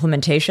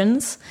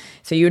implementations.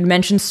 So you had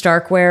mentioned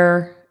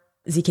Starkware,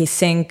 ZK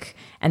Sync,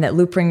 and that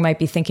Loopring might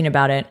be thinking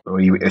about it.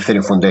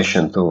 Ethereum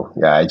Foundation too.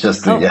 Yeah, I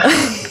just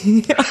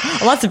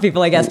Lots of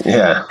people, I guess.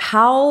 Yeah.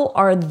 How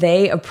are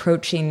they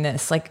approaching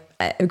this? Like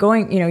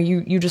going,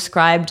 you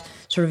described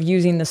sort of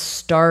using the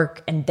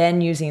Stark and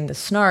then using the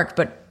Snark,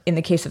 but in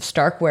the case of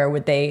Starkware,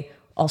 would they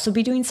also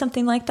be doing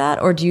something like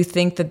that? Or do you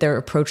think that they're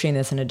approaching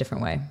this in a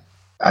different way?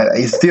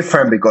 It's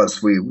different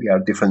because we are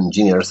different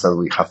engineers and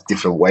we have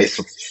different ways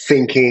of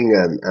thinking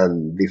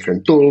and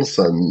different tools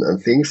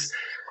and things.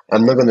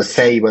 I'm not going to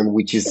say even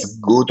which is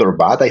good or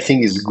bad. I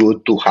think it's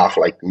good to have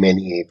like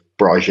many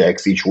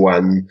projects, each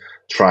one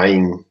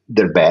trying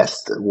their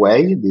best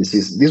way.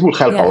 This will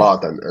help a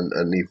lot,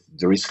 and if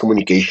there is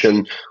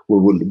communication,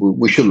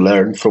 we should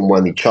learn from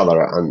one each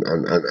other,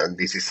 and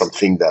this is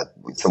something that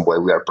in some way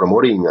we are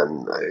promoting,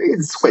 and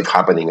it's quite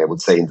happening, I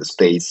would say, in the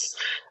space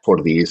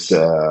for this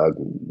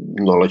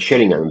knowledge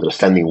sharing and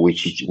understanding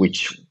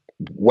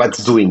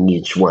what's doing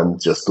each one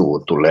just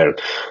to learn,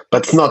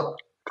 but it's not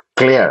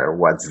clear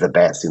what's the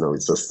best.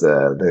 It's just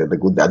the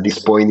good at this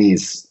point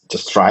is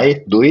just try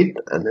it, do it,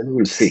 and then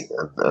we'll see.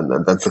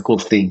 And that's a cool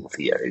thing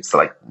here. It's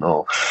like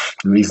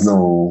there is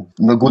no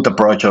good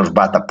approach or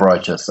bad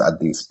approaches at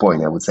this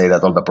point. I would say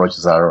that all the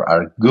approaches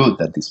are good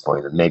at this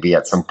point, and maybe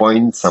at some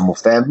point some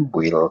of them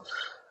will.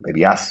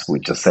 Maybe us,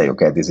 we just say,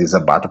 okay, this is a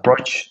bad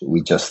approach.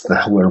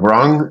 We're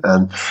wrong,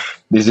 and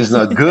this is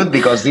not good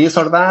because this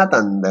or that,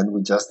 and then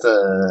we just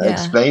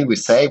explain, we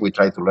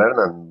try to learn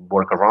and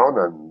work around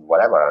and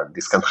whatever. And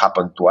this can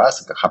happen to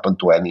us, it can happen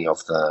to any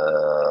of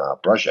the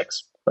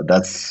projects. But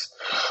that's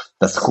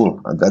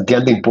cool. And at the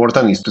end, the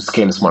important is to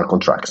scale smart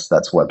contracts.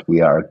 That's what we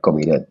are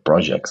committed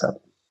projects at.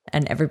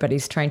 And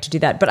everybody's trying to do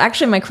that. But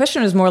actually, my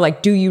question is more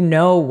like, do you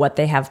know what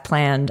they have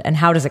planned and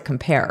how does it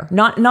compare?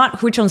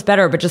 Not which one's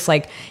better, but just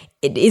like,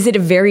 is it a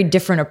very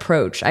different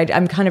approach?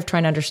 I'm kind of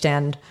trying to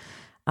understand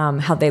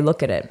how they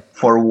look at it.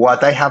 For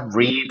what I have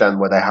read and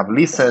what I have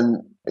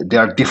listened, there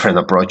are different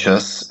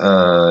approaches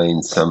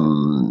in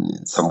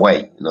some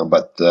way,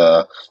 but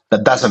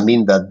that doesn't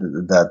mean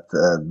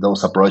that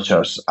those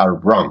approaches are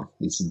wrong.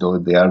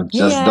 They are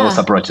just those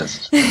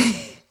approaches.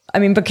 I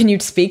mean, but can you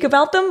speak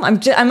about them?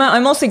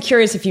 I'm mostly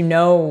curious if you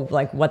know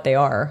like what they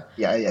are.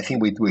 Yeah, I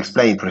think we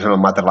explained. For example,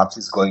 Matter Labs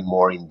is going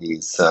more in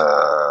this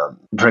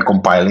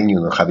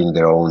recompiling, having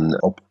their own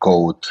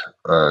opcode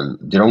and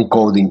their own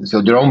coding,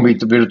 so their own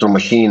virtual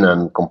machine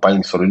and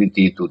compiling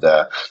Solidity to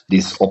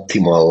this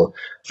optimal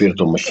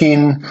virtual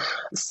machine.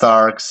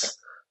 Starks.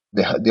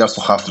 They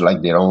also have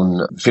like their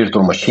own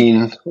virtual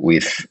machine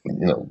with,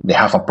 they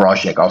have a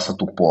project also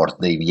to port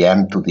the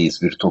EVM to this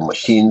virtual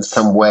machine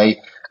some way.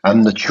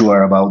 I'm not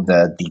sure about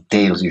the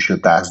details. You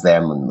should ask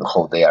them and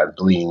how they are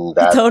doing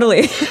that.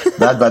 Totally.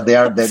 But they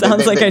are.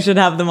 Sounds like I should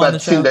have them on the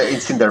show.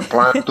 It's in their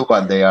plan too,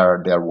 and they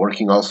are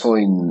working also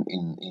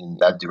in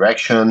that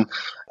direction.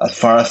 As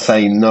far as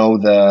I know,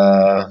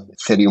 the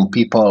Ethereum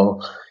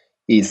people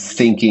is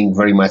thinking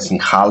very much in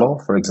Halo,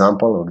 for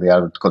example, or they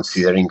are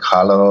considering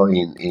Halo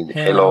in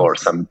Halo or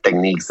some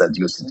techniques that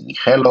use it in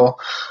Halo.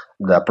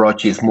 The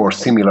approach is more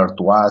similar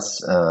to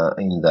us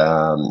in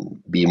the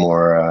be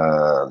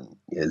more.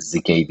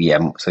 ZK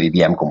EVM, so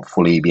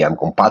fully EVM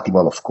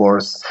compatible, of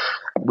course.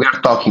 We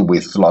are talking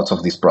with lots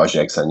of these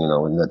projects, and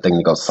in the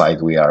technical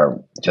side, we are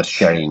just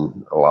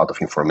sharing a lot of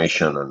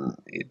information, and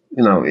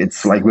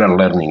it's like we are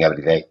learning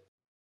every day.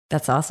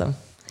 That's awesome.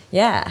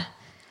 Yeah.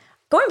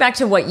 Going back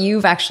to what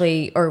you've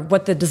actually, or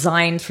what the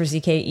designs for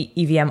ZK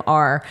EVM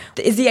are,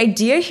 is the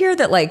idea here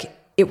that like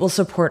it will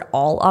support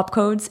all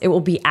opcodes? It will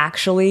be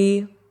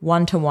actually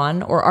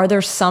one-to-one, or are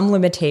there some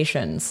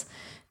limitations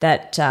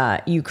that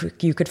you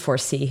could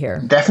foresee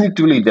here?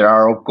 Definitely, there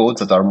are opcodes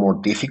that are more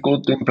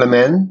difficult to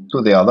implement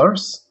to the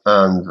others,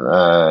 and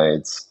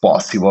it's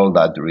possible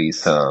that there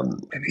is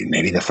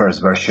maybe the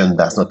first version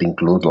does not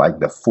include like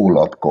the full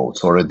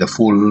opcodes or the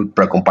full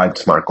precompiled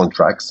smart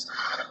contracts.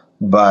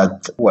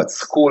 But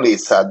what's cool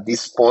is at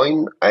this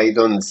point, I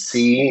don't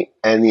see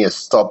any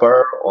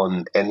stopper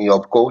on any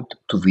opcode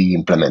to be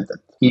implemented.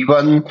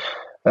 Even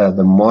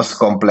the most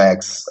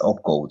complex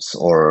opcodes,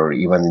 or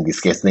even in this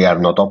case, they are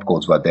not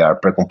opcodes, but they are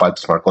precompiled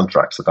smart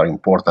contracts that are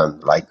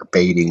important, like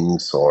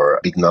pairings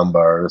or big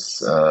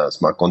numbers,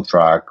 smart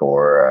contract,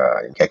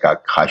 or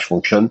Keccak hash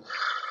function.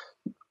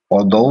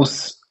 All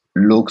those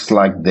looks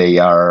like they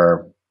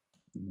are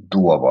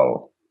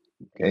doable,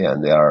 okay,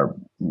 and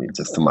it's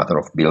just a matter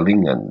of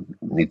building, and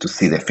we need to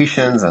see the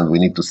efficiency, and we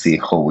need to see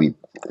how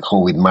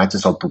it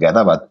matches all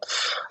together. But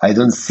I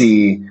don't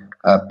see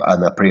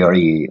an a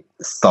priori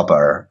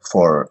stopper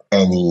for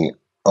any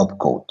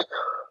opcode.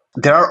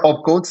 There are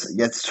opcodes.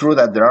 It's true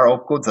that there are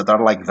opcodes that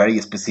are like very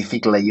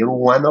specific layer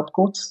 1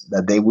 opcodes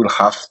that they will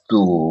have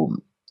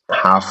to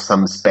have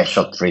some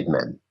special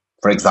treatment.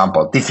 For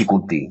example,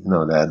 difficulty.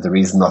 There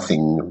is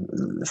nothing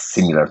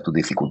similar to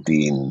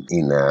difficulty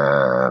in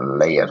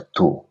layer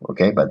 2.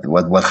 Okay, but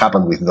what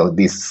happened with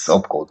this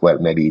opcode? Well,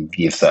 maybe it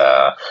gives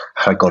a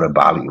recorded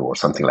value or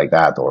something like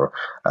that, or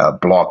a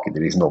block.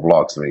 There is no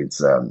blocks.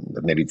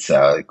 Maybe it's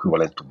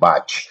equivalent to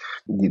batch.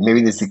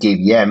 Maybe the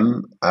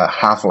ZKVM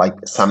have like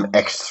some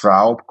extra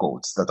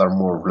opcodes that are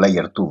more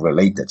layer 2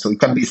 related. So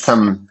it can be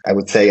some, I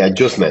would say,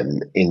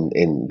 adjustment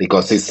in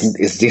because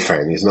it's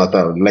different. It's not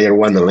a layer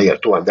 1 and layer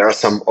 2, and there are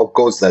some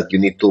opcodes that you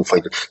need to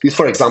find. This,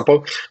 for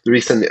example, the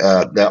recent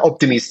the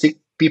optimistic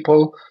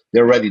people, they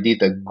already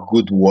did a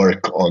good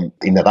work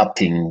in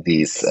adapting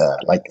these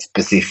like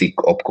specific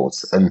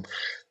opcodes.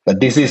 But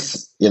this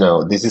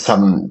is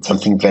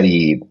something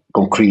very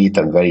concrete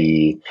and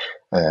very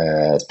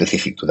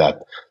specific to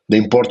that. The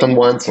important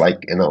ones,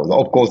 like the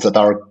opcodes that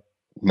are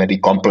maybe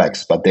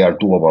complex, but they are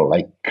doable,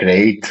 like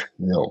create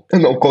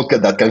an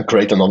opcode that can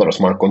create another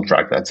smart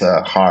contract that's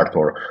hard,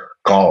 or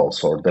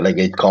calls, or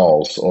delegate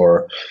calls,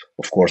 or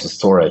of course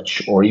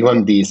storage, or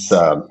even these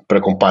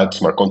precompiled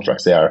smart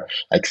contracts. They are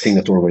like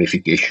signature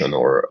verification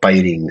or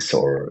pairings,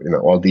 or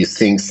all these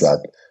things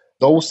that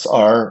those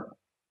are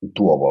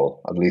doable.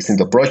 At least in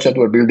the project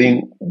we're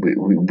building,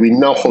 we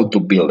know how to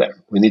build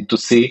them. We need to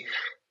see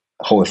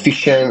how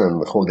efficient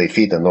and how they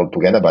fit and all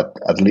together, but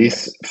at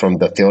least from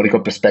the theoretical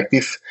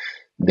perspective,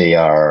 they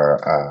are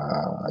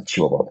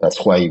achievable.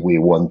 That's why we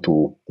want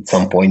to, at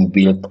some point,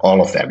 build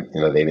all of them.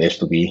 They need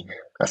to be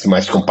as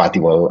much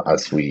compatible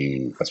as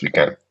we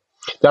can.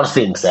 There are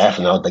things,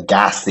 the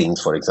gas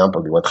things, for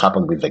example, what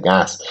happened with the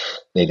gas.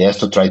 They have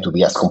to try to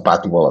be as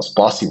compatible as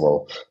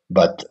possible,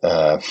 but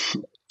there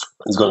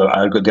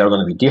are going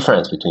to be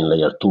difference between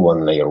layer 2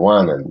 and layer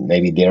 1, and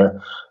maybe there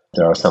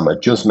are some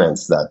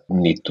adjustments that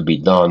need to be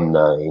done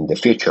in the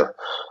future.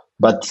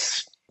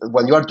 But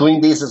when you are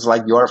doing this, it's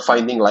like you are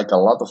finding like a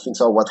lot of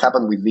things. Oh, what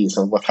happened with this,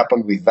 and what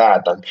happened with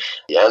that, and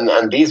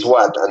this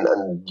what,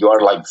 and you are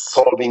like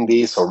solving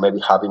this, or maybe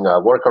having a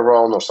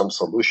workaround or some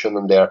solution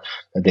in there.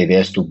 The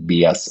idea is to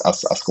be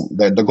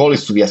the goal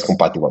is to be as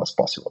compatible as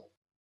possible.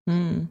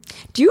 Do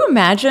you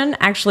imagine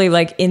actually,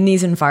 like in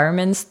these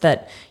environments,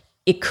 that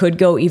it could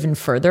go even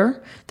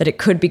further, that it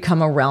could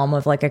become a realm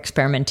of like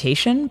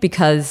experimentation,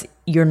 because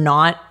you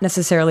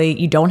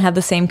don't have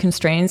the same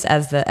constraints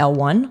as the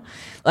L1?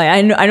 Like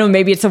I know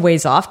maybe it's a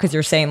ways off, because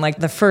you're saying like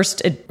the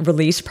first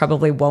release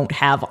probably won't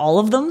have all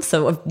of them.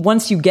 So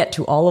once you get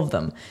to all of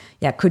them,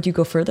 could you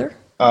go further?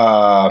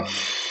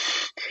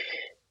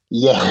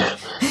 Yeah.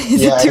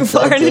 Is it too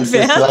far in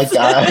advance? It's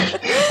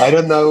like, I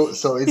don't know.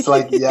 So it's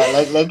like, come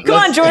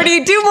on,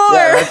 Jordi, do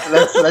more.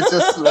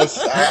 Let's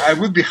I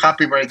would be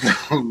happy right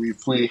now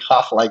if we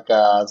have like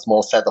a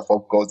small set of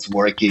opcodes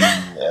working.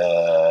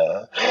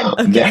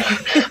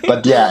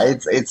 But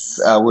it's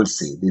we'll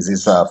see. This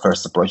is a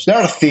first approach. There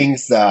are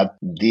things that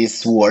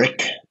this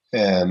work.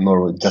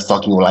 Or just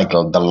talking like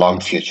the long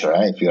future,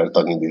 right? If you are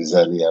talking this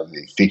early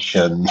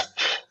fiction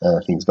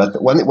things.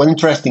 But one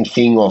interesting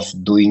thing of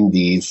doing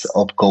this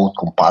opcode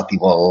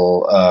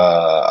compatible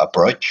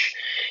approach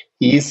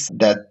is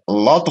that a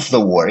lot of the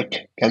work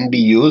can be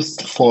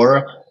used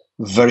for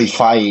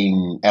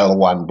verifying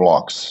L1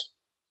 blocks.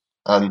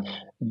 And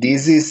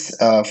this is,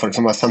 for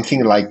example,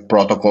 something like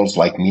protocols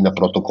like Mina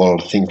protocol,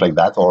 things like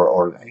that,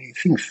 or I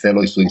think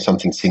Fellow is doing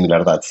something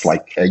similar. That's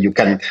like you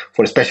can,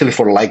 especially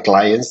for light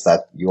clients,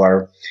 that you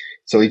are.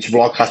 So each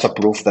block has a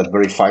proof that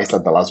verifies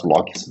that the last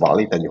block is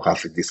valid, and you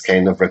have this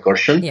kind of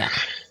recursion. Yeah.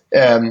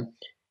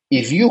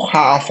 If you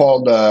have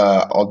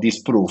all this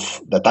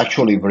proof that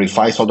actually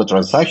verifies all the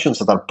transactions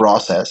that are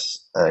processed,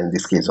 in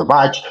this case of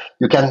batch,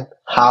 you can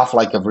have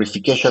like a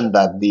verification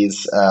that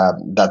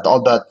that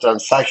all the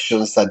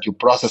transactions that you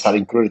process are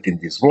included in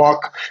this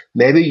block.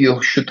 Maybe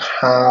you should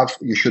add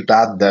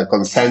the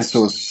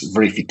consensus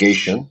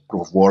verification,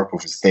 proof of work,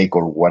 proof of stake,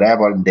 or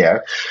whatever in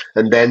there,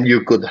 and then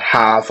you could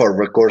have a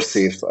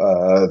recursive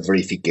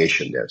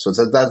verification there. So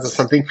that's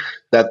something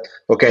that,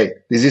 okay,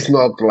 this is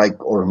not like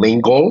our main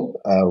goal.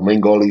 Our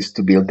main goal is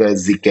to build a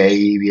ZK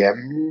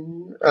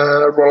EVM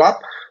rollup,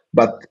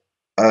 but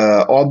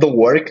all the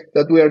work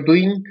that we are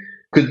doing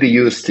could be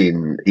used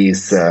in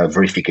this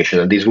verification,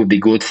 and this would be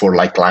good for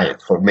like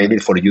client, for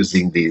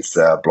using these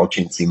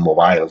blockchains in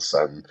mobiles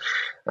and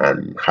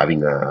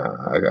having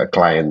a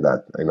client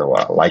that a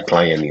light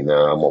client in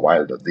a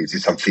mobile. This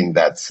is something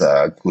that's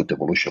a good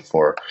evolution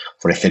for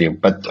Ethereum.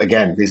 But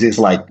again, this is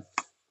like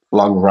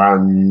long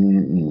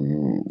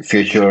run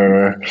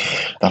future,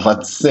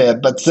 but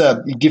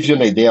it gives you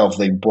an idea of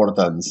the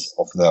importance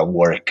of the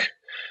work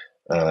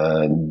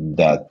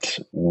that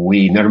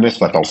we in Hermes,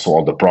 but also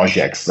all the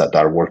projects that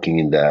are working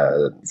in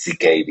the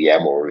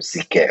ZK-VM or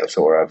ZK,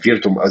 or a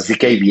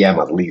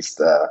ZK-VM at least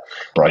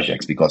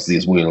projects, because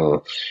this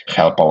will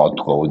help a lot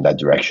to go in that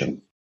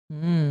direction.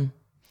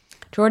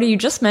 Jordi, you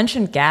just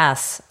mentioned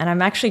gas, and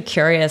I'm actually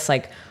curious,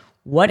 like,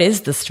 what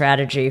is the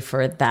strategy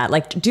for that?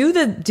 Like, do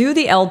the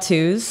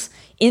L2s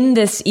in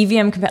this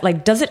EVM,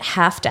 like, does it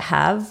have to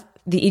have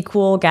the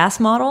equal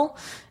gas model?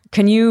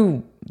 Can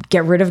you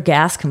get rid of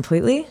gas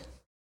completely?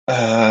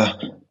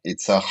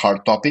 it's a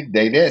hard topic.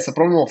 The idea is a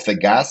problem of the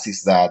gas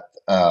is that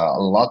a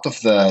lot of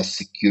the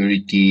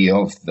security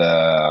of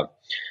the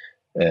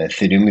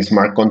Ethereum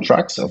smart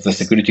contracts of the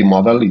security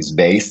model is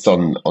based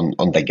on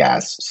the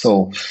gas.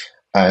 So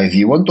if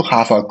you want to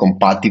have a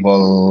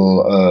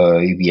compatible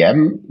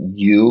EVM,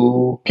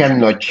 you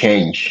cannot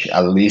change,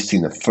 at least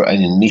in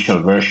an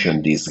initial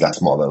version, this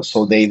gas model.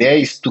 So the idea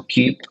is to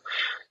keep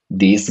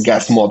this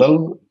gas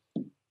model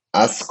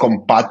as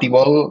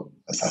compatible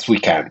as we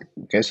can.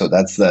 Okay, so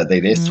that's the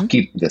idea is to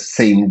keep the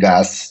same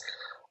gas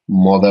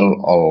model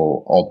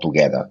all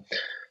together.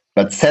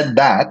 But said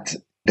that,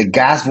 the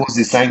gas was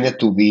designed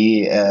to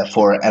be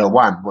for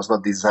L1, was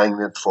not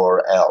designed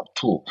for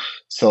L2.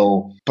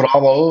 So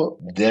probably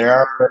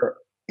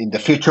in the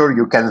future,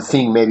 you can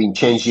think maybe in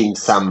changing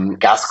some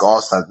gas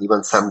costs and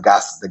even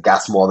the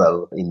gas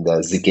model in the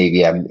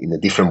zkEVM in a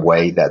different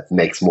way that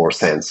makes more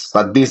sense.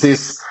 But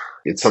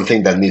it's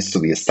something that needs to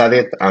be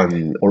studied,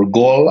 and our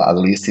goal, at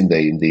least in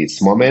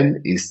this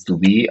moment, is to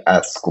be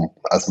as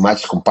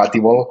much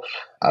compatible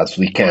as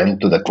we can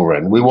to the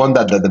current. We want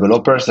that the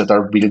developers that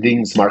are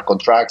building smart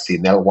contracts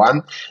in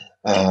L1,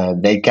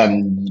 they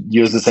can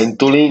use the same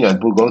tooling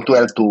and will go to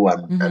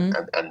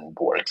L2 and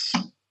works.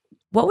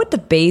 What would the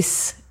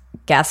base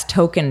gas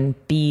token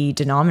be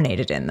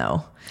denominated in,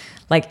 though?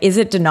 Like, is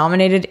it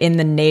denominated in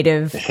the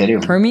native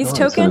Ethereum. Hermes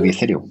token? It's going to be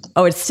Ethereum.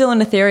 Oh, it's still in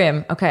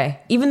Ethereum. Okay.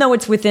 Even though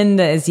it's within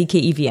the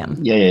zkEVM.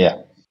 Yeah.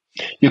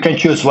 You can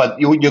choose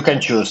you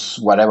can choose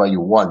whatever you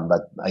want,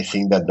 but I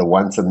think that the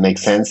ones that make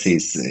sense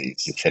is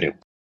Ethereum.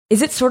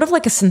 Is it sort of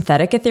like a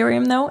synthetic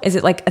Ethereum, though? Is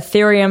it like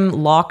Ethereum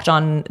locked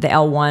on the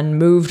L1,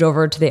 moved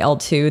over to the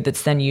L2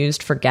 that's then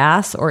used for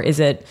gas? Or is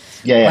it...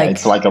 Yeah,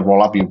 it's like a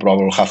roll-up. You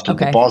probably have to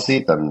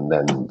deposit and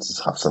then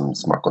have some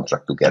smart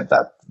contract to get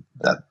that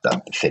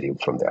Ethereum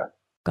from there.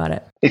 Got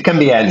it. It can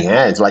be any.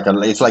 It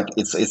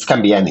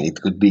can be any. It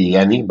could be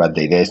any, but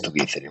the idea is to be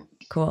Ethereum.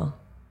 Cool.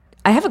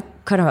 I have a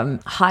kind of a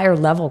higher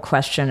level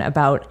question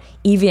about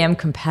EVM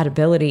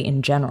compatibility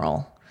in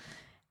general.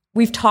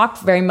 We've talked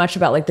very much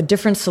about like the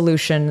different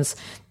solutions,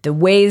 the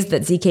ways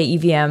that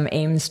zkEVM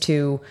aims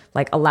to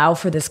like allow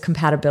for this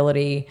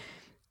compatibility,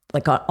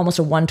 like almost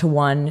a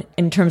one-to-one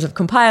in terms of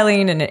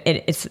compiling, and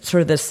it's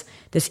sort of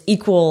this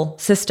equal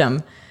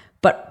system.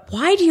 But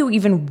why do you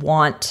even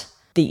want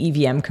the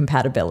EVM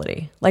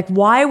compatibility? Like,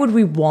 why would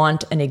we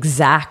want an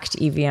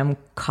exact EVM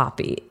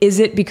copy? Is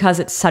it because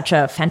it's such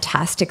a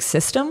fantastic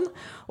system,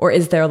 or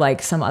is there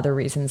like some other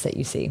reasons that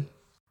you see?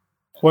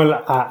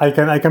 Well, I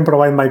can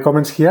provide my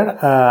comments here.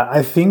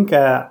 I think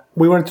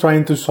we were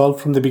trying to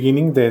solve from the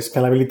beginning the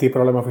scalability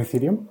problem of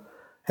Ethereum.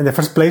 In the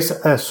first place,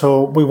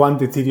 so we want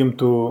Ethereum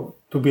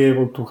to be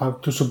able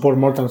to support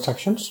more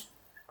transactions.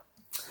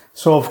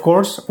 So of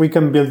course we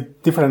can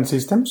build different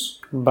systems,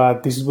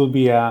 but this will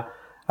be a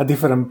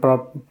different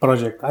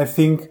project. I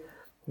think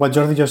what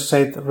Jordi just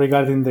said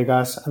regarding the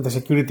gas and the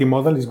security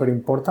model is very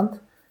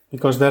important,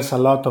 because there's a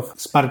lot of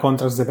smart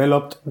contracts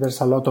developed, there's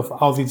a lot of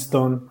audits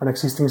done on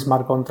existing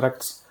smart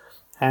contracts,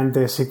 and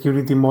the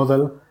security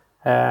model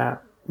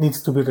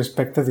needs to be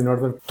respected in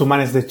order to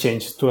manage the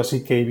change to a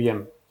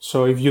zkEVM.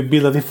 So if you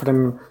build a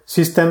different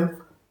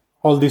system,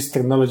 all this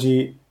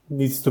technology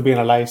needs to be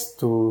analyzed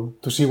to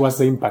see what's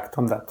the impact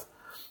on that.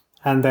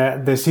 And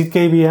the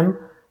zkEVM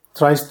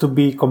tries to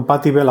be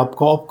compatible up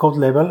code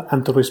level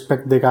and to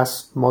respect the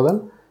gas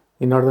model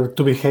in order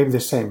to behave the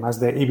same as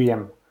the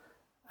EVM.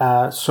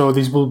 So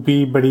this will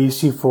be very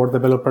easy for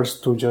developers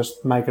to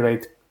just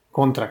migrate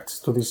contracts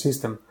to this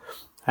system.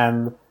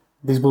 And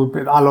this will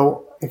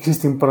allow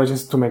existing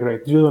projects to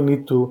migrate. You don't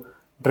need to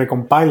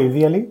recompile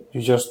ideally,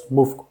 you just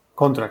move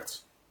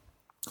contracts.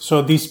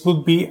 So this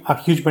would be a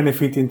huge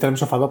benefit in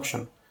terms of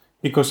adoption,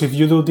 because if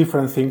you do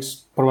different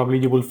things, probably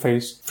you will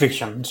face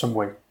friction in some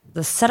way.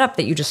 The setup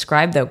that you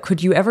described, though,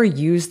 could you ever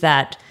use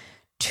that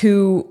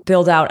to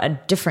build out a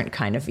different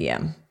kind of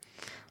VM?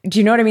 Do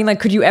you know what I mean?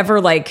 Like, could you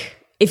ever, like,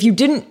 if you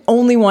didn't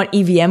only want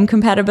EVM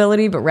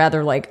compatibility, but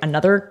rather like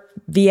another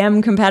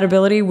VM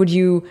compatibility, would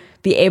you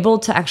be able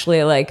to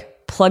actually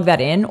like plug that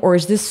in? Or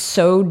is this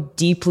so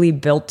deeply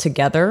built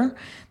together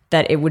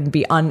that it would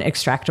be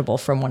unextractable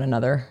from one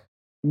another?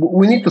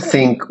 We need to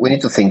think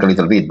a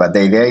little bit, but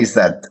the idea is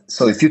that,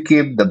 so if you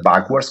keep the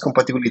backwards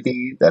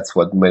compatibility, that's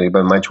what very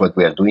much what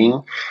we are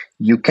doing,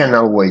 you can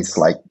always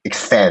like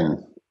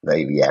extend the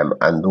EVM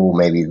and do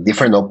maybe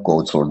different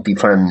opcodes or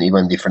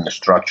different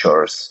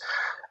structures,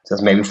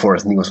 just maybe for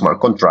new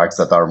smart contracts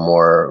that are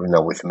more,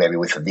 with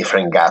a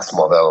different gas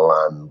model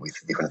and with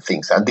different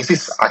things. And this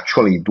is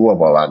actually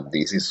doable, and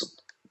this is,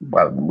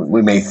 well,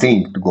 we may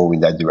think to go in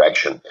that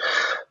direction,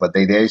 but the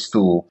idea is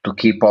to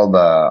keep all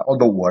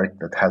the work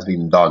that has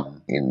been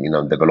done in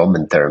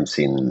development terms,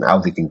 in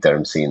auditing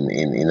terms, in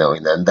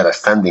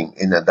understanding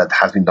that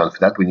has been done for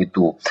that. We need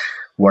to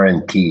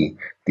guarantee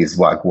this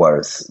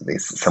backwards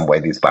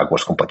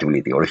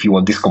compatibility, or if you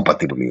want this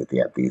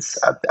compatibility at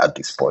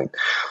this point.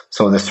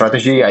 So the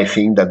strategy, I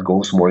think, that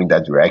goes more in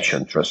that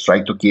direction. Just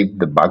try to keep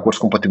the backwards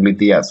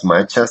compatibility as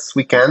much as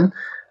we can,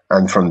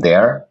 and from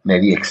there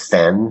maybe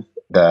extend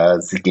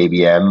the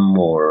zkEVM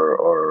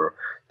or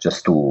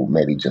just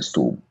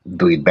to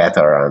do it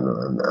better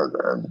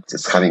and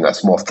just having a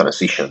smooth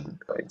transition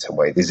in some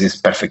way. This is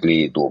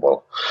perfectly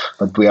doable,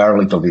 but we are a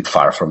little bit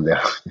far from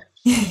there.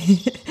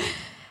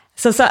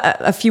 So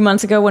a few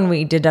months ago when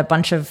we did a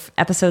bunch of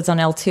episodes on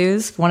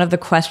L2s, one of the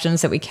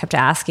questions that we kept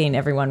asking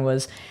everyone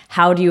was,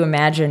 how do you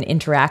imagine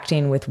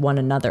interacting with one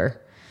another?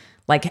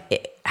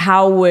 Like,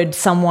 how would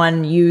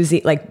someone use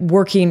it, like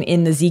working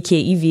in the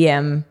ZK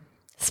EVM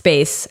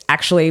space,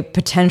 actually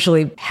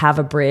potentially have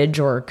a bridge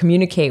or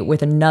communicate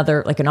with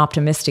another, like an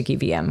optimistic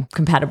EVM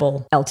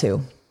compatible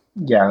L2?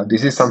 Yeah,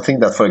 this is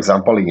something that, for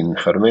example, in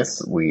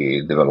Hermes,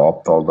 we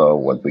developed all the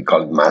what we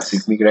call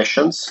massive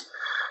migrations.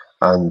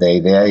 And the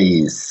idea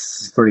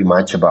is pretty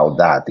much about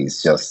that.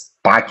 It's just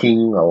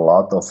packing a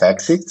lot of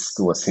exits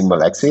to a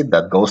single exit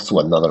that goes to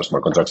another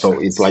smart contract. So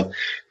it's like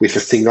with a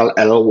single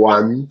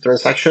L1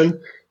 transaction,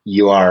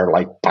 you are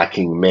like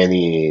packing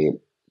many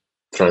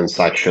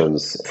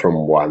transactions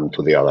from one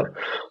to the other.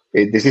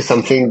 This is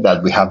something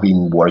that we have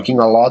been working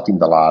a lot in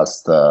the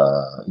last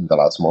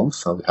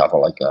month. We have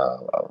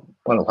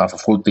we have a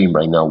full team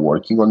right now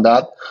working on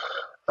that,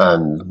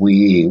 and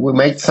we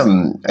made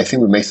some. I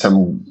think we made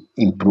some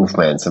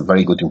improvements, and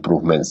very good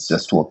improvements,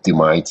 just to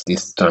optimize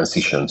these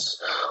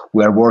transitions.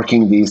 We are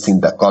working this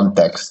in the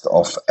context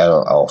of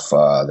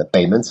the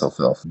payments of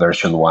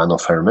version 1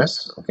 of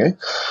Hermes. Okay,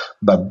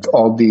 but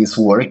all this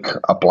work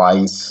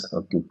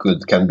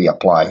can be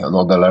applied, and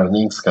all the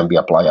learnings can be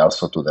applied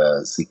also to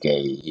the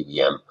ZK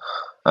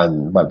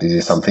EVM. But this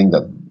is something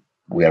that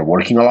we are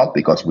working a lot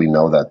because we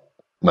know that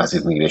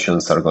massive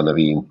migrations are going to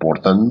be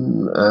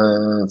important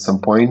at some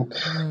point,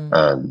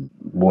 and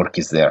work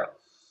is there.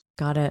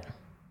 Got it.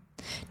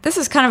 This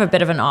is kind of a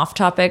bit of an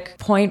off-topic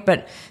point,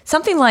 but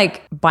something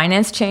like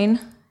Binance Chain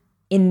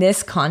in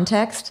this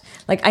context,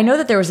 like I know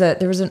that there was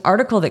an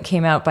article that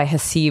came out by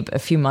Haseeb a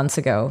few months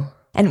ago,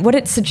 and what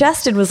it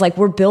suggested was like,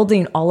 we're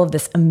building all of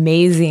this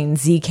amazing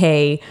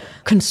ZK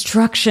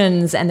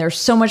constructions, and they're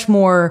so much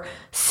more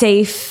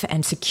safe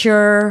and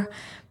secure.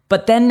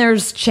 But then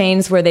there's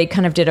chains where they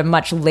kind of did a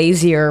much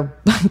lazier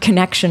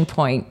connection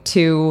point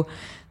to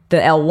the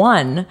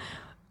L1.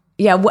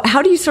 Yeah,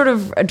 how do you sort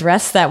of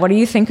address that? What do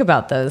you think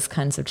about those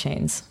kinds of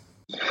chains?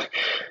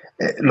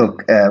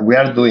 Look, we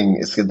are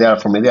doing,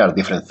 for me, there are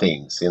different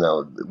things. You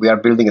know, we are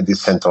building a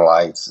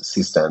decentralized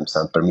systems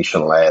and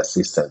permissionless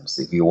systems.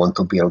 If you want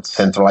to build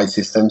centralized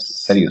systems,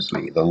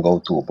 seriously, don't go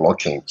to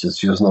blockchain.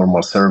 Just use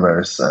normal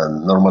servers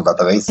and normal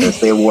databases.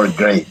 They work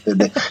great.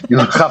 You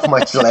will have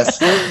much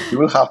less.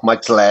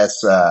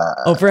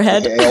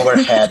 Overhead.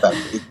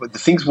 The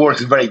things work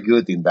very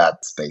good in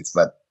that space,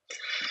 but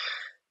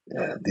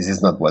this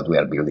is not what we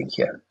are building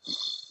here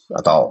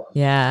at all.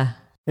 Yeah.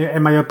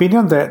 In my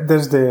opinion,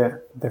 there's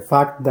the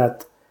fact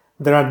that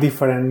there are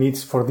different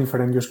needs for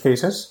different use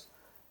cases,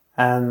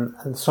 and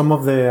some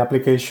of the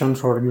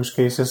applications or use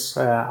cases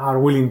are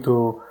willing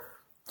to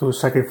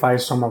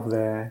sacrifice some of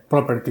the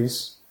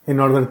properties in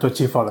order to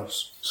achieve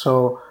others.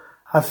 So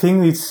I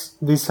think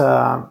it's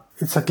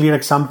a clear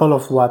example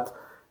of what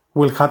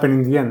will happen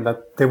in the end,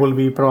 that there will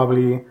be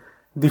probably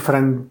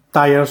different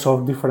tiers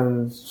of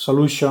different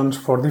solutions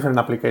for different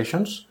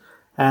applications,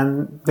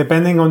 and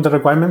depending on the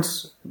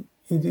requirements,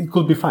 it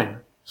could be fine.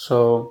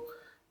 So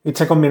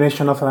it's a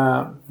combination of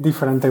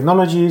different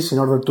technologies in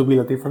order to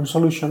build a different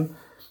solution,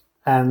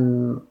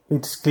 and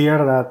it's clear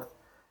that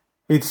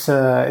it's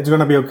going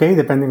to be okay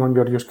depending on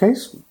your use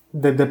case.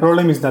 The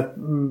problem is that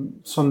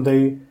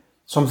someday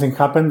something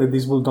happened that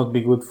this will not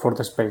be good for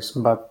the space.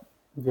 But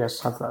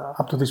yes,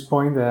 up to this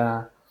point,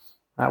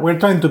 we're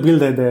trying to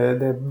build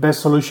the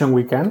best solution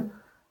we can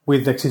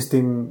with the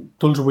existing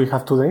tools we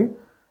have today,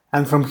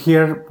 and from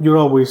here you're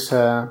always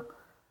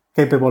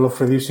capable of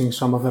reducing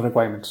some of the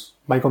requirements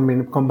by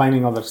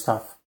combining other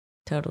stuff.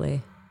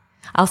 Totally.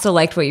 I also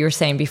liked what you were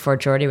saying before,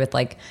 Jordi, with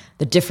like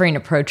the differing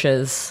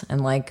approaches,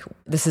 and like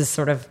this is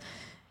sort of,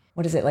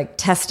 what is it, like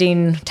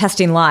testing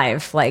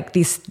live. Like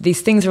these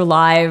things are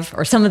live,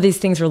 or some of these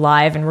things are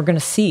live, and we're going to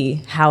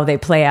see how they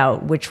play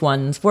out, which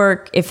ones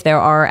work, if there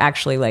are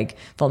actually like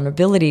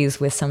vulnerabilities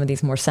with some of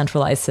these more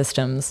centralized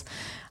systems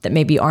that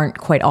maybe aren't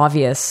quite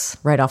obvious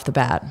right off the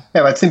bat.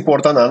 Yeah, but it's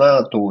important,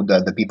 Anna,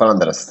 that the people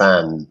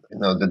understand,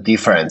 the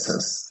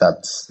differences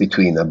that's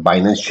between a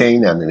Binance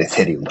chain and an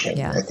Ethereum chain.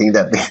 Yeah. I think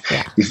that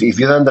if you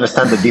don't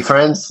understand the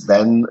difference,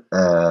 then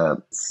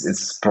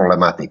it's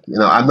problematic.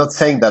 I'm not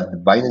saying that the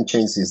Binance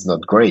chain is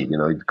not great.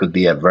 It could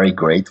be a very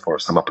great for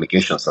some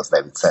applications, as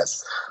David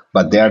says.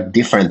 But they are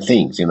different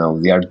things.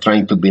 They are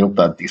trying to build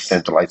a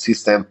decentralized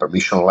system,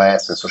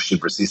 permissionless,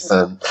 censorship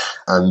resistant,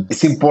 and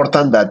it's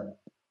important that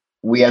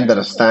we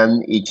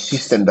understand each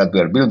system that we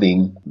are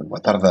building,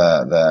 what are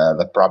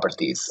the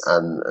properties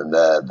and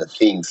the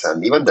things,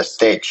 and even the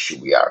stage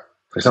we are.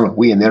 For example,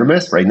 we in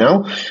Hermes right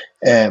now,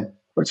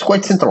 it's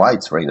quite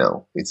centralized right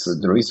now.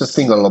 There is a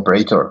single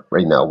operator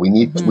right now. We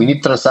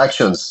need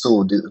transactions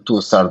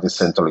to start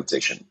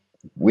decentralization.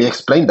 We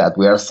explain that.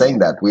 We are saying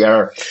that we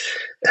are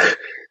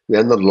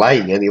not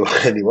lying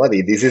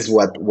anybody. This is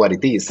what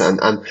it is,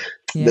 and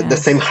The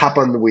same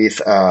happened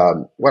with,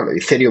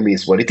 Ethereum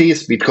is what it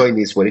is, Bitcoin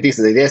is what it is.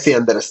 The idea is to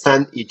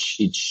understand each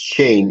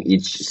chain,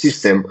 each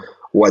system,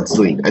 what's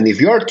doing. And if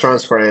you are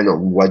transparent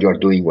on what you are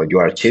doing, what you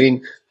are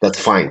achieving, that's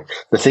fine.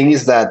 The thing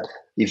is that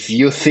if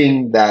you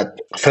think that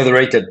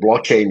federated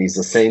blockchain is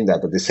the same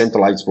that a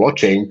decentralized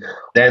blockchain,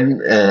 then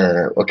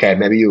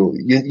maybe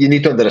you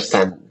need to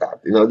understand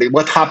that.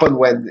 What happened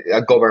when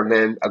a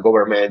government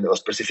or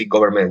specific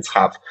governments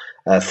have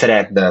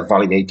threat the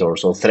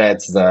validators or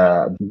threats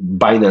the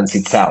Binance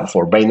itself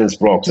or Binance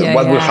blocks, and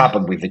what will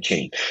happen with the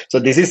chain? So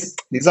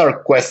these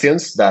are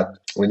questions that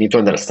we need to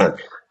understand.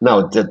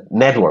 Now, the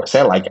networks, the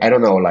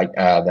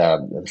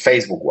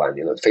Facebook one,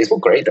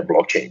 Facebook created a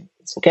blockchain.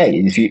 It's okay.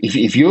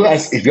 If you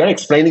are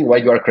explaining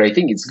what you are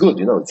creating, it's good.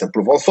 It's a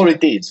proof of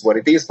authority. It's what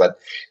it is, but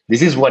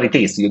this is what it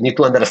is. You need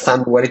to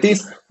understand what it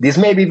is. This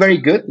may be very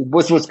good. It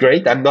was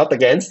great. I'm not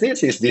against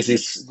this. This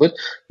is good,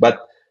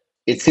 but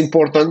it's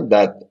important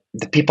that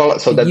the people,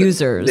 the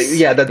users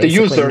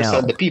know.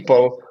 And the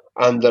people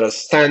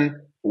understand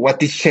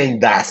what this chain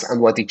does and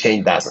what the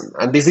chain doesn't.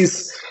 And this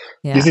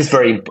is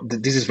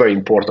very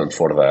important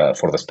for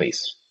the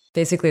space.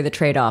 Basically, the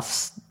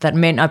trade-offs that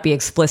may not be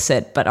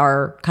explicit, but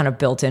are kind of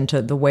built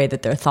into the way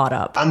that they're thought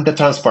up. And the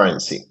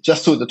transparency,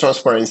 the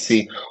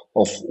transparency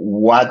of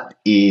what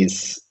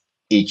is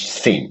each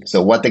thing.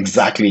 So what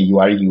exactly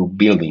are you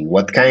building?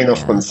 What kind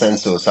of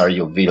consensus are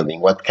you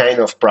building? What kind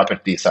of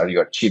properties are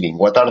you achieving?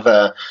 What are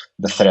the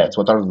threats?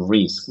 What are the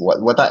risks?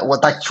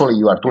 What actually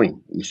you are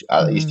doing?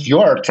 If you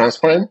are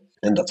transparent,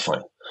 then that's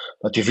fine.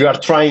 But if you are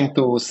trying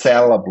to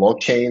sell a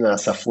blockchain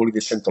as a fully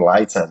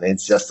decentralized and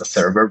it's just a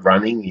server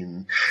running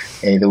in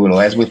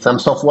AWS with some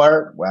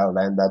software, well,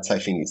 then I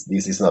think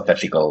this is not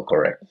ethical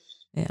correct.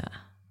 Yeah,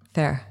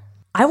 fair.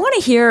 I want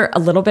to hear a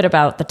little bit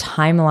about the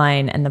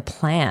timeline and the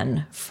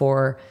plan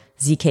for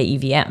ZK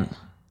EVM.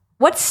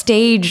 What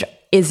stage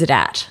is it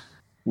at?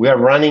 We are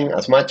running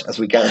as much as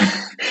we can.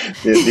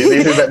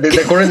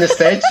 The current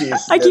stage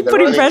is. I keep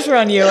putting pressure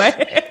on you.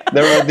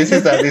 This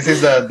is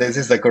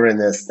the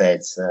current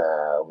stage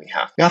we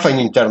have. We have an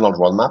internal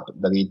roadmap.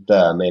 David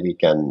maybe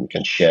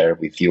can share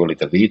with you a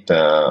little bit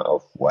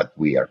of what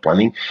we are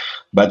planning,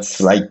 but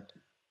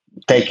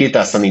take it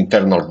as an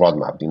internal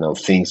roadmap.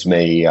 Things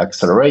may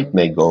accelerate,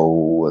 may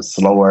go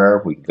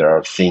slower. There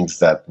are things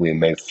that we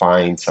may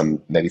find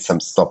some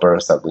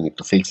stoppers that we need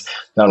to fix.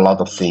 There are a lot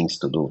of things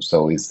to do.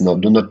 So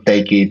do not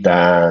take it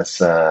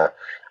as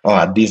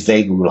at this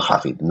date we will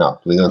have it. No,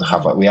 we don't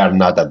have. We are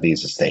not at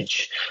this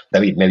stage.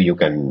 David, maybe you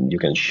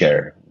can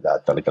share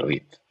that a little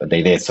bit. But the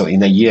idea, so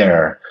in a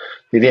year,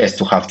 the idea is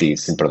to have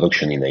this in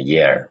production in a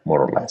year,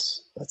 more or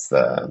less. That's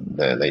the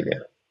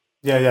idea.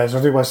 Yeah, as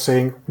Jordi was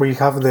saying, we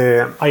have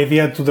the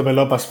idea to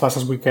develop as fast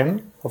as we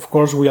can. Of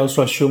course, we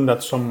also assume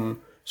that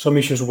some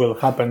issues will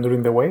happen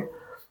during the way.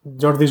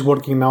 Jordi is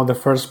working now the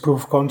first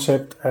proof of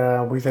concept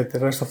with the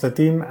rest of the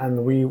team,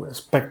 and we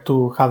expect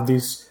to have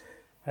this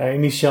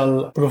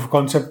initial proof of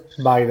concept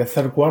by the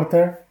third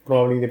quarter,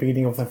 probably the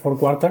beginning of the fourth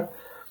quarter.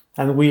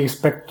 And we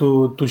expect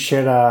to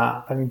share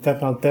an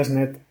internal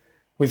testnet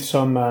with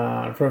some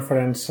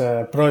reference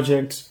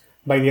projects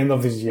by the end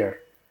of this year.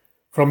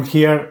 From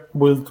here,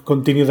 we'll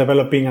continue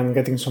developing and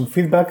getting some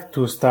feedback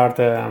to start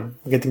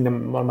getting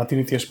them more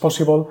maturity as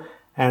possible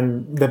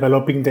and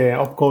developing the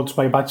opcodes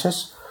by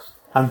batches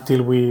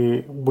until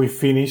we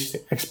finish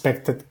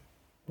expected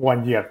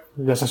 1 year.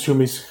 Let's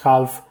assume it's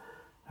half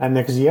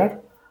next year.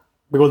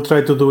 We will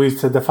try to do it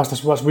the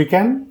fastest as we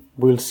can.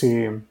 We'll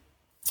see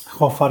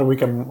how far we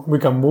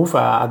can move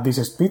at this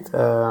speed.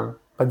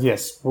 But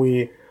yes,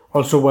 we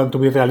also want to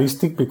be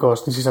realistic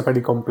because this is a very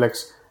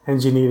complex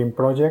engineering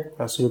project,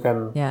 as you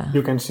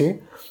can see,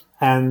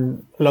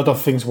 and a lot of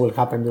things will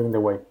happen during the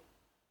way.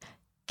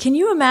 Can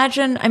you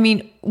imagine? I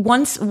mean,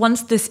 once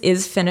this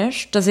is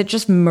finished, does it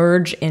just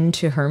merge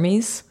into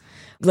Hermes?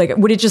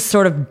 Would it just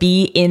sort of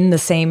be in the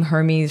same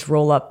Hermes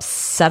rollup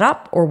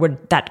setup, or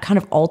would that kind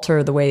of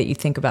alter the way that you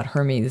think about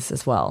Hermes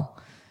as well?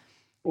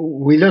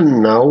 We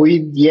don't know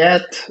it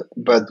yet,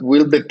 but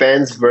will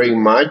depends very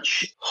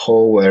much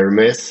how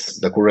Hermes,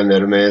 the current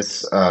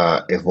Hermes,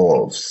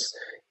 evolves.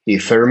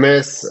 If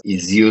Hermes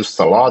is used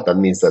a lot, that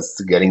means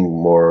that's getting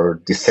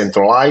more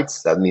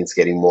decentralized, that means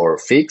getting more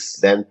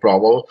fixed, then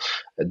probably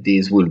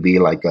this will be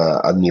like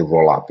a new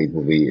rollup. It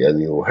will be a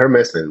new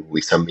Hermes, there will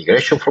be some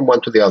migration from one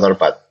to the other,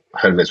 but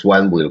Hermes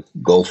 1 will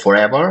go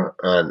forever,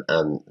 and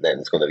then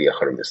it's going to be a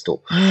Hermes 2.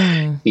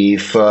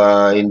 If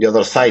in the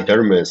other side,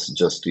 Hermes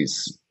just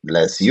is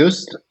less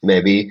used,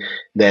 maybe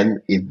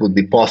then it would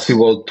be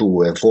possible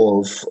to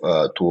evolve,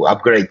 to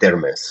upgrade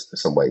Hermes in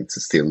some way.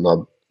 It's still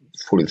not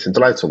fully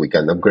centralized, so we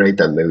can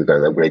upgrade, and maybe we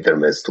can upgrade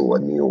Hermes to a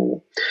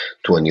new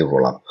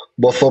rollup.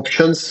 Both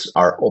options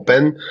are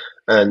open,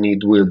 and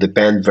it will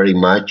depend very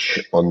much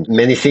on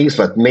many things,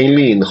 but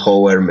mainly in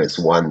how Hermes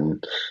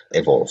 1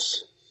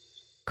 evolves.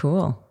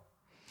 Cool.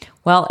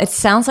 Well, it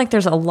sounds like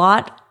there's a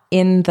lot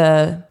in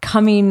the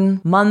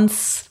coming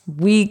months,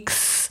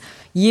 weeks,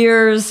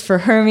 years for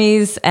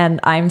Hermes, and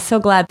I'm so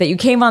glad that you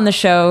came on the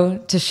show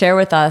to share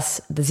with us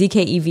the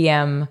ZK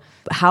EVM,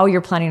 how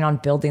you're planning on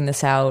building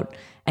this out,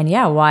 and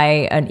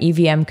why an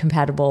EVM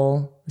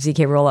compatible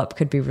ZK rollup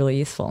could be really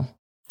useful.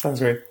 Sounds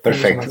great.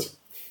 Perfect.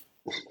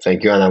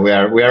 Thank you, Anna. We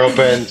are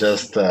open.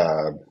 Just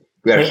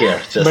we are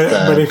here.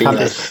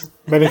 Just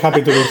very happy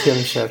to be here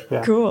and share.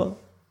 Yeah. Cool.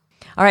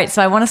 All right.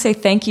 So I want to say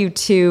thank you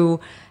to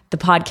the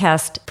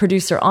podcast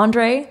producer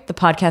Andre, the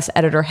podcast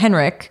editor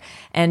Henrik,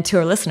 and to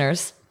our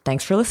listeners.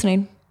 Thanks for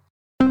listening.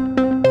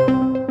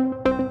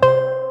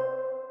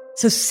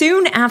 So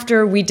soon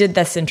after we did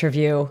this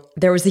interview,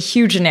 there was a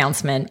huge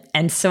announcement.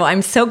 And so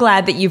I'm so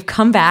glad that you've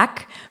come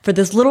back for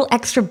this little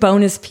extra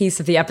bonus piece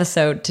of the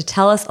episode to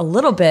tell us a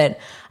little bit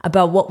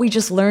about what we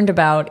just learned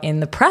about in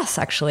the press,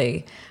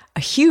 actually.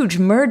 A huge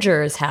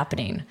merger is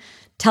happening.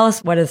 Tell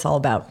us what it's all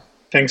about.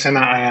 Thanks,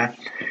 Anna.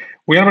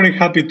 We are very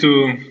happy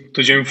to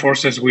join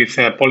forces with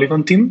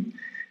Polygon team.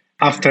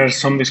 After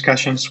some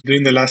discussions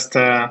during the last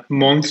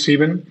months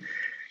even,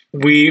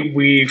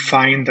 we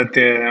find that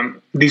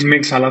this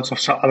makes a lot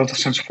of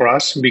sense for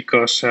us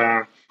because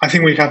I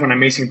think we have an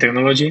amazing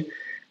technology,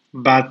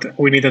 but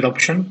we need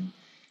adoption.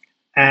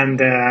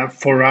 And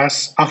for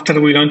us, after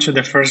we launched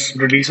the first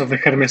release of the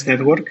Hermes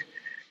network,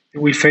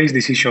 we faced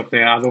this issue of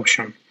the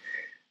adoption.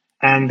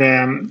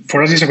 And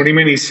for us, this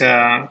agreement is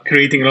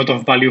creating a lot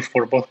of value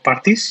for both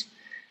parties.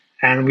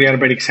 And we are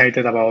very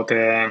excited about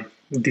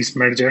this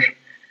merger,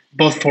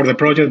 both for the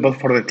project, both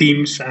for the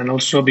teams, and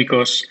also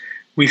because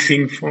we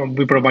think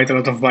we provide a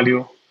lot of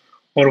value,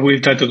 or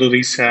we'll try to do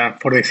this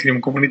for the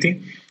Ethereum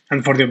community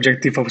and for the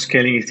objective of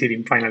scaling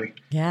Ethereum finally.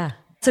 Yeah.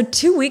 So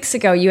 2 weeks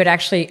ago, you had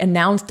actually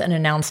announced an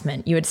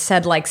announcement. You had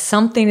said like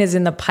something is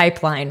in the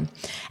pipeline.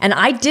 And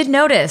I did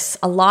notice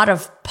a lot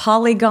of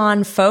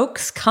Polygon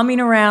folks coming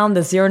around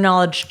the Zero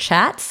Knowledge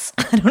chats.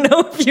 I don't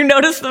know if you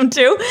noticed them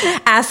too,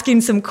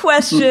 asking some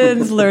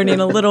questions, learning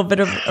a little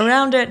bit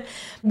around it.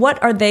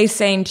 What are they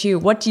saying to you?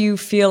 What do you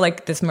feel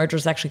like this merger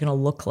is actually going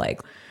to look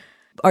like?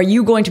 Are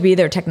you going to be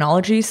their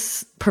technology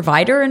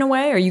provider in a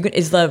way?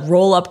 Is the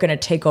roll-up going to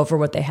take over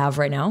what they have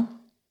right now?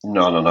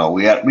 No.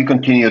 We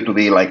continue to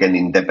be like an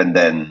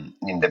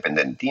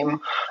independent team,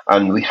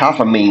 and we have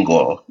a main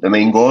goal. The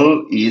main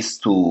goal is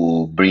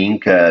to bring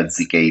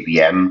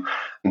ZK-EVM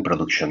in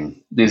production.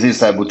 This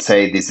is, I would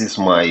say,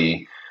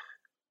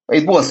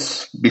 it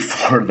was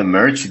before the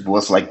merge, it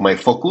was like my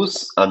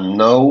focus, and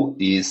now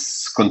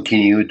is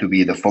continue to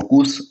be the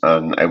focus,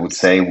 and I would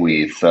say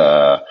with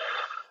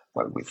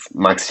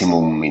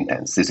maximum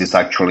intent. This is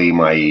actually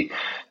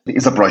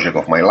it's a project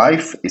of my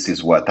life. This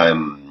is what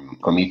I'm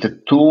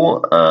committed to,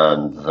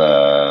 and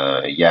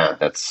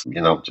that's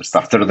just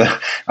after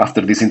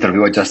this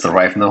interview, I just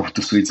arrived now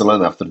to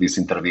Switzerland. After this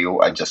interview,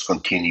 I just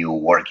continue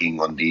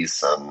working on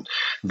this, and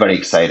very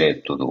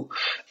excited to do.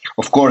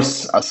 Of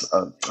course, as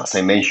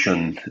I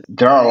mentioned,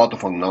 there are a lot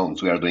of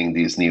unknowns. We are doing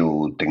this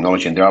new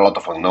technology, and there are a lot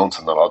of unknowns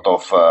and a lot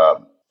of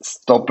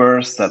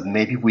stoppers that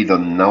maybe we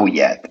don't know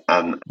yet,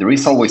 and there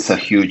is always a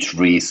huge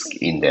risk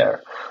in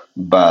there.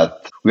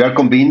 But we are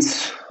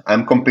convinced.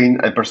 I'm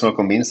personally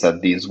convinced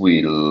that this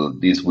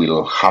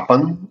will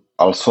happen.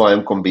 Also,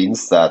 I'm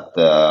convinced that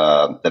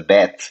the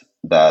bet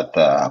that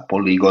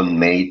Polygon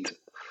made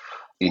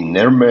in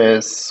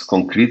Hermes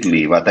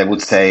concretely, but I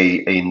would say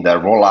in the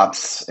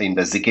rollups, in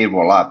the ZK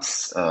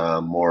rollups,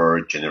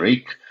 more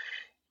generic,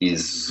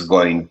 is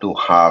going to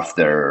have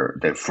their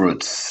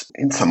fruits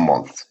in some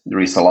months. There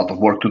is a lot of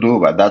work to do,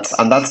 but that's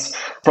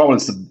probably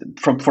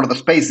for the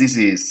space.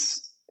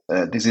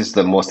 This is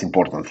the most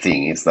important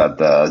thing, is that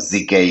the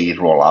ZK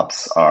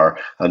rollups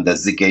and the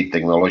ZK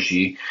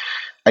technology.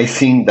 I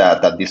think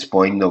that at this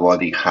point,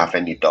 nobody have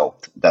any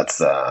doubt that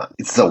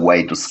it's a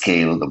way to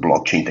scale the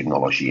blockchain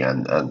technology.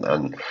 And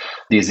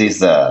this is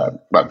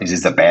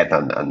the bet,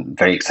 and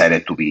very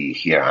excited to be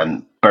here.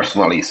 And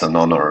personally, it's an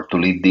honor to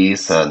lead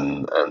this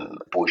and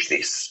push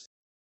this.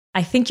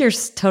 I think you're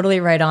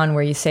totally right on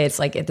where you say it's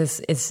like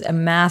it's a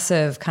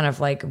massive kind of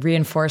like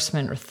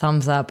reinforcement or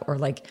thumbs up, or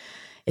like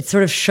it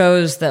sort of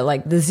shows that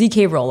like the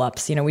ZK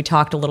rollups, we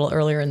talked a little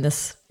earlier in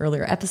this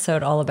earlier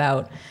episode all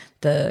about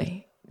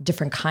the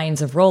different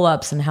kinds of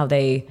rollups and how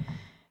they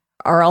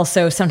are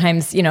also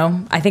sometimes,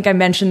 I think I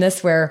mentioned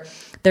this where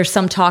there's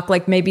some talk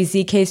like maybe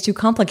ZK is too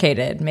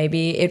complicated.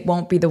 Maybe it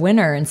won't be the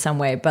winner in some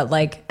way. But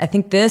like, I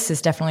think this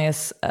is definitely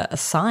a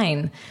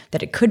sign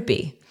that it could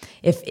be.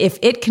 If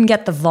it can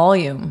get the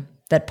volume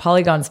that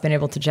Polygon's been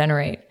able to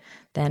generate,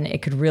 then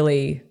it could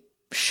really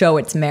show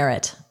its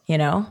merit,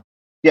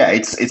 Yeah,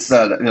 it's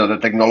the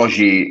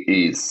technology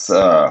is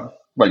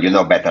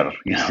better,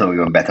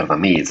 even better than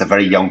me. It's a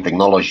very young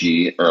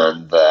technology,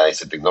 and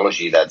it's a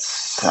technology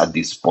that's at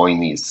this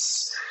point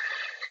is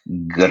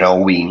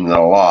growing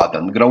a lot.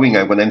 And growing,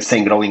 when I'm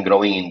saying growing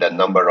in the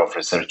number of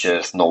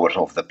researchers, number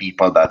of the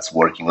people that's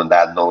working on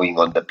that, knowing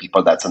on the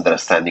people that's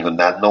understanding on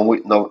that,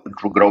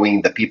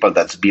 growing the people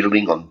that's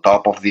building on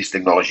top of this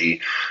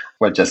technology.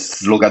 Well,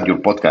 just look at your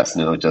podcast.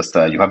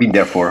 You have been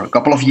there for a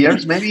couple of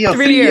years, maybe, or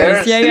 3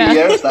 years. 3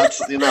 years.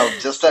 That's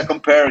just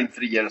comparing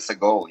 3 years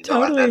ago.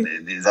 Totally.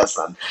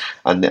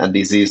 And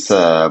this is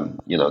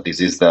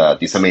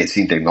this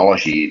amazing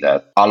technology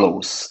that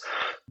allows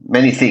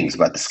many things,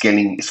 but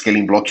scaling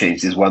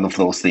blockchains is one of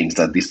those things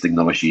that this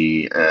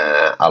technology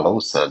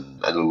allows,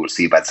 and we will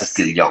see. But it's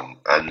still young,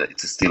 and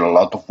it's still a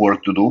lot of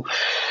work to do.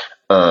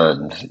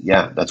 And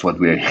yeah, that's what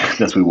we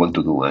want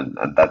to do, and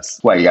that's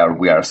why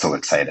we are so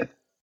excited.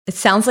 It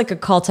sounds like a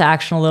call to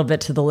action a little bit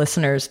to the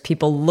listeners.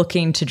 People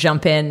looking to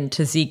jump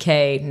into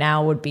ZK,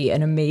 now would be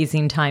an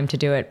amazing time to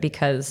do it,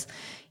 because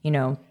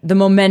the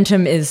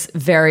momentum is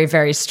very,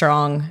 very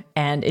strong,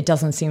 and it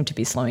doesn't seem to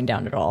be slowing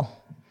down at all.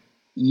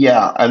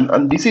 Yeah,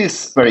 and this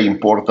is very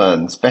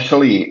important,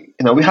 especially,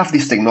 we have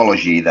this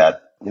technology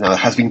that,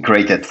 has been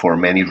created for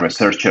many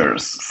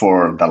researchers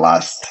for the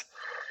last,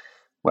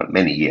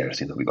 many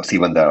years, because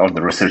even all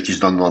the researchers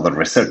don't know the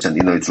research, and,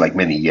 it's like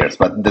many years.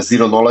 But the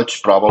zero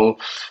knowledge problem,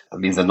 at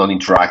least the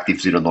non-interactive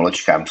zero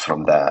knowledge, comes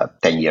from the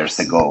 10 years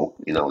ago.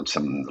 It's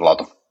a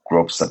lot of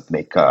groups that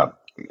make a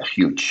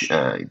huge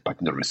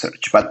impact in the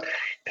research. But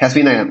it has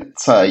been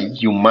a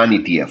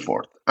humanity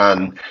effort,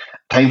 and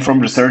time from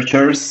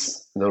researchers.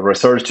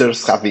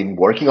 Researchers have been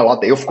working a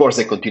lot. They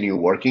continue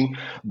working,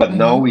 but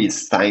now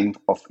it's time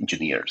of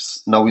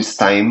engineers. Now it's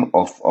time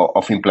of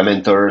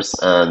implementers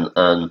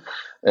and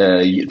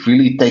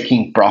really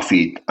taking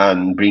profit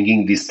and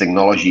bringing this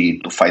technology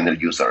to final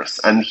users.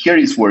 And here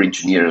is where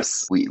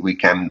engineers, we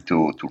come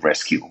to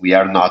rescue. We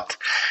are not,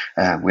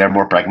 we are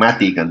more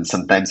pragmatic, and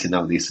sometimes,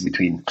 this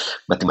between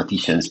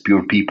mathematicians,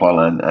 pure people,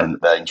 and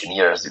the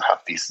engineers, you have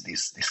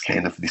this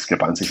kind of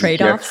discrepancies.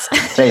 Trade-offs.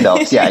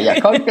 Trade-offs, yeah.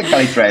 Call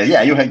it trade.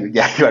 Yeah,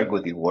 you are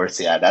good in words.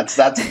 Yeah, that's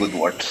a good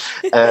word.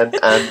 And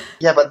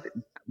yeah, but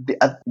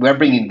we are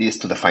bringing this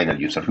to the final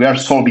user. We are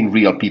solving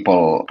real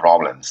people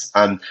problems,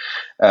 and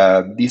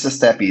this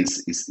step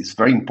is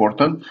very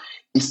important.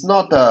 It's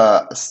not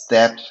a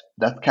step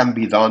that can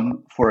be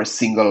done for a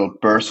single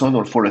person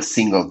or for a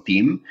single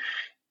team.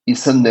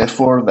 It's an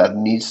effort that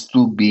needs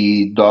to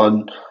be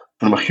done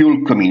from a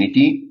whole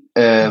community.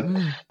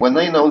 When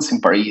I announced in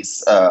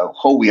Paris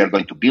how we are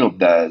going to build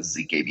the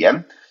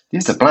ZKVM,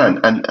 this is a plan,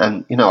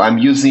 and I'm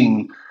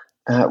using.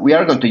 We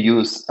are going to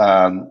use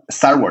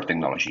StarWare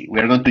technology. We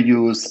are going to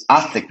use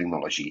Aztec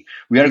technology.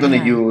 We are going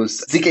to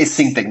use ZK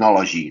Sync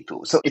technology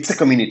too. So it's a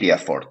community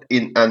effort.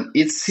 And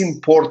it's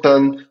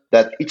important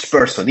that each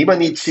person,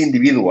 even each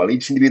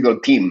individual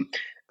team,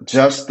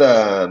 just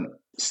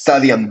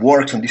study and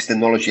work on this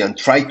technology and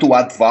try to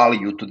add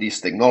value to this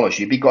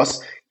technology,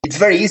 because it's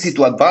very easy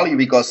to add value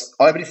because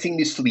everything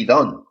needs to be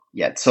done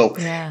yet. So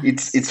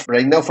it's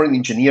right now for an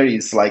engineer,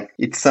 it's like,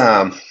 it's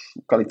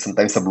call it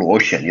sometimes a blue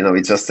ocean.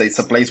 It's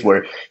a place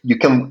where you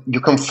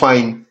can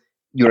find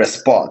your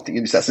spot.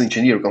 As an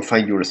engineer, you can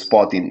find your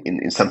spot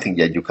in something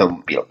that you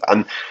can build.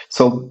 And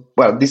so,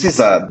 this is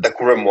the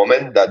current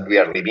moment that we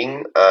are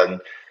living,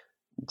 and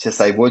it's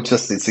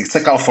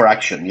a call for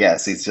action.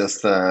 Yes, it's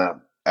just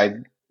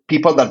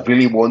people that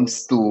really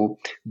wants to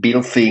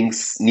build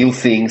things, new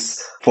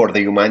things for the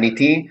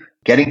humanity.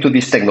 Getting to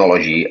this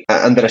technology,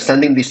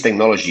 understanding this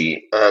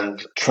technology,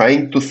 and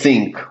trying to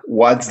think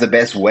what's the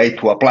best way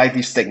to apply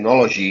this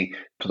technology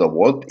to the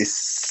world is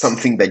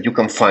something that you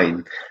can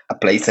find a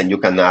place and you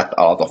can add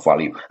a lot of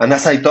value. And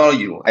as I told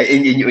you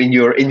in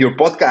your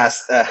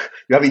podcast,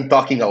 you have been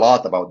talking a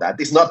lot about that.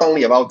 It's not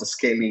only about the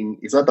scaling.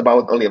 It's not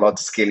only about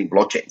scaling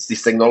blockchains.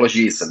 This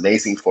technology is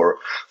amazing for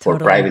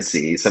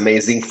privacy. It's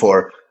amazing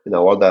for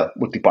all the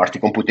multi-party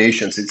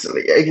computations. It's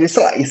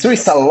there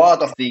is a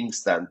lot of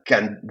things that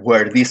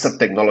where this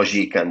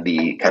technology can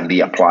be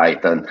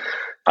applied, and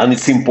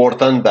it's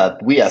important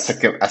that we as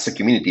a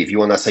community, if you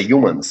want, as a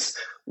humans,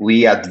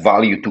 we add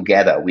value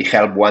together. We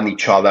help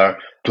each other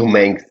to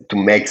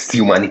make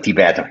humanity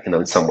better,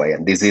 in some way.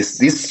 And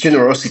this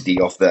generosity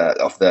of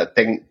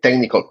the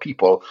technical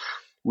people,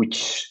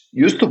 which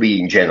used to be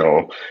in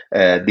general,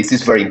 this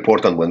is very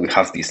important when we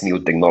have this new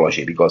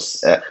technology,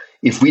 because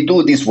if we do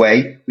it this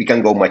way, we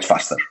can go much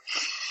faster.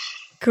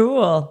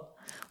 Cool.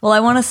 Well, I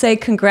want to say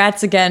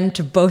congrats again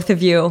to both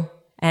of you.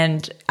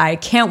 And I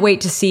can't wait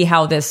to see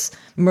how this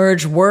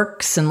merge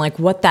works and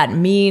what that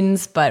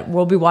means. But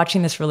we'll be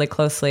watching this really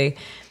closely.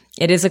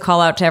 It is a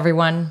call out to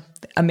everyone.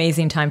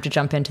 Amazing time to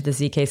jump into the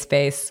ZK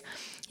space.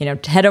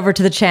 Head over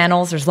to the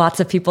channels. There's lots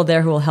of people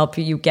there who will help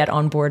you get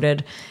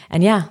onboarded.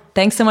 And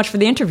thanks so much for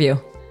the interview.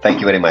 Thank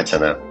you very much,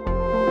 Anna.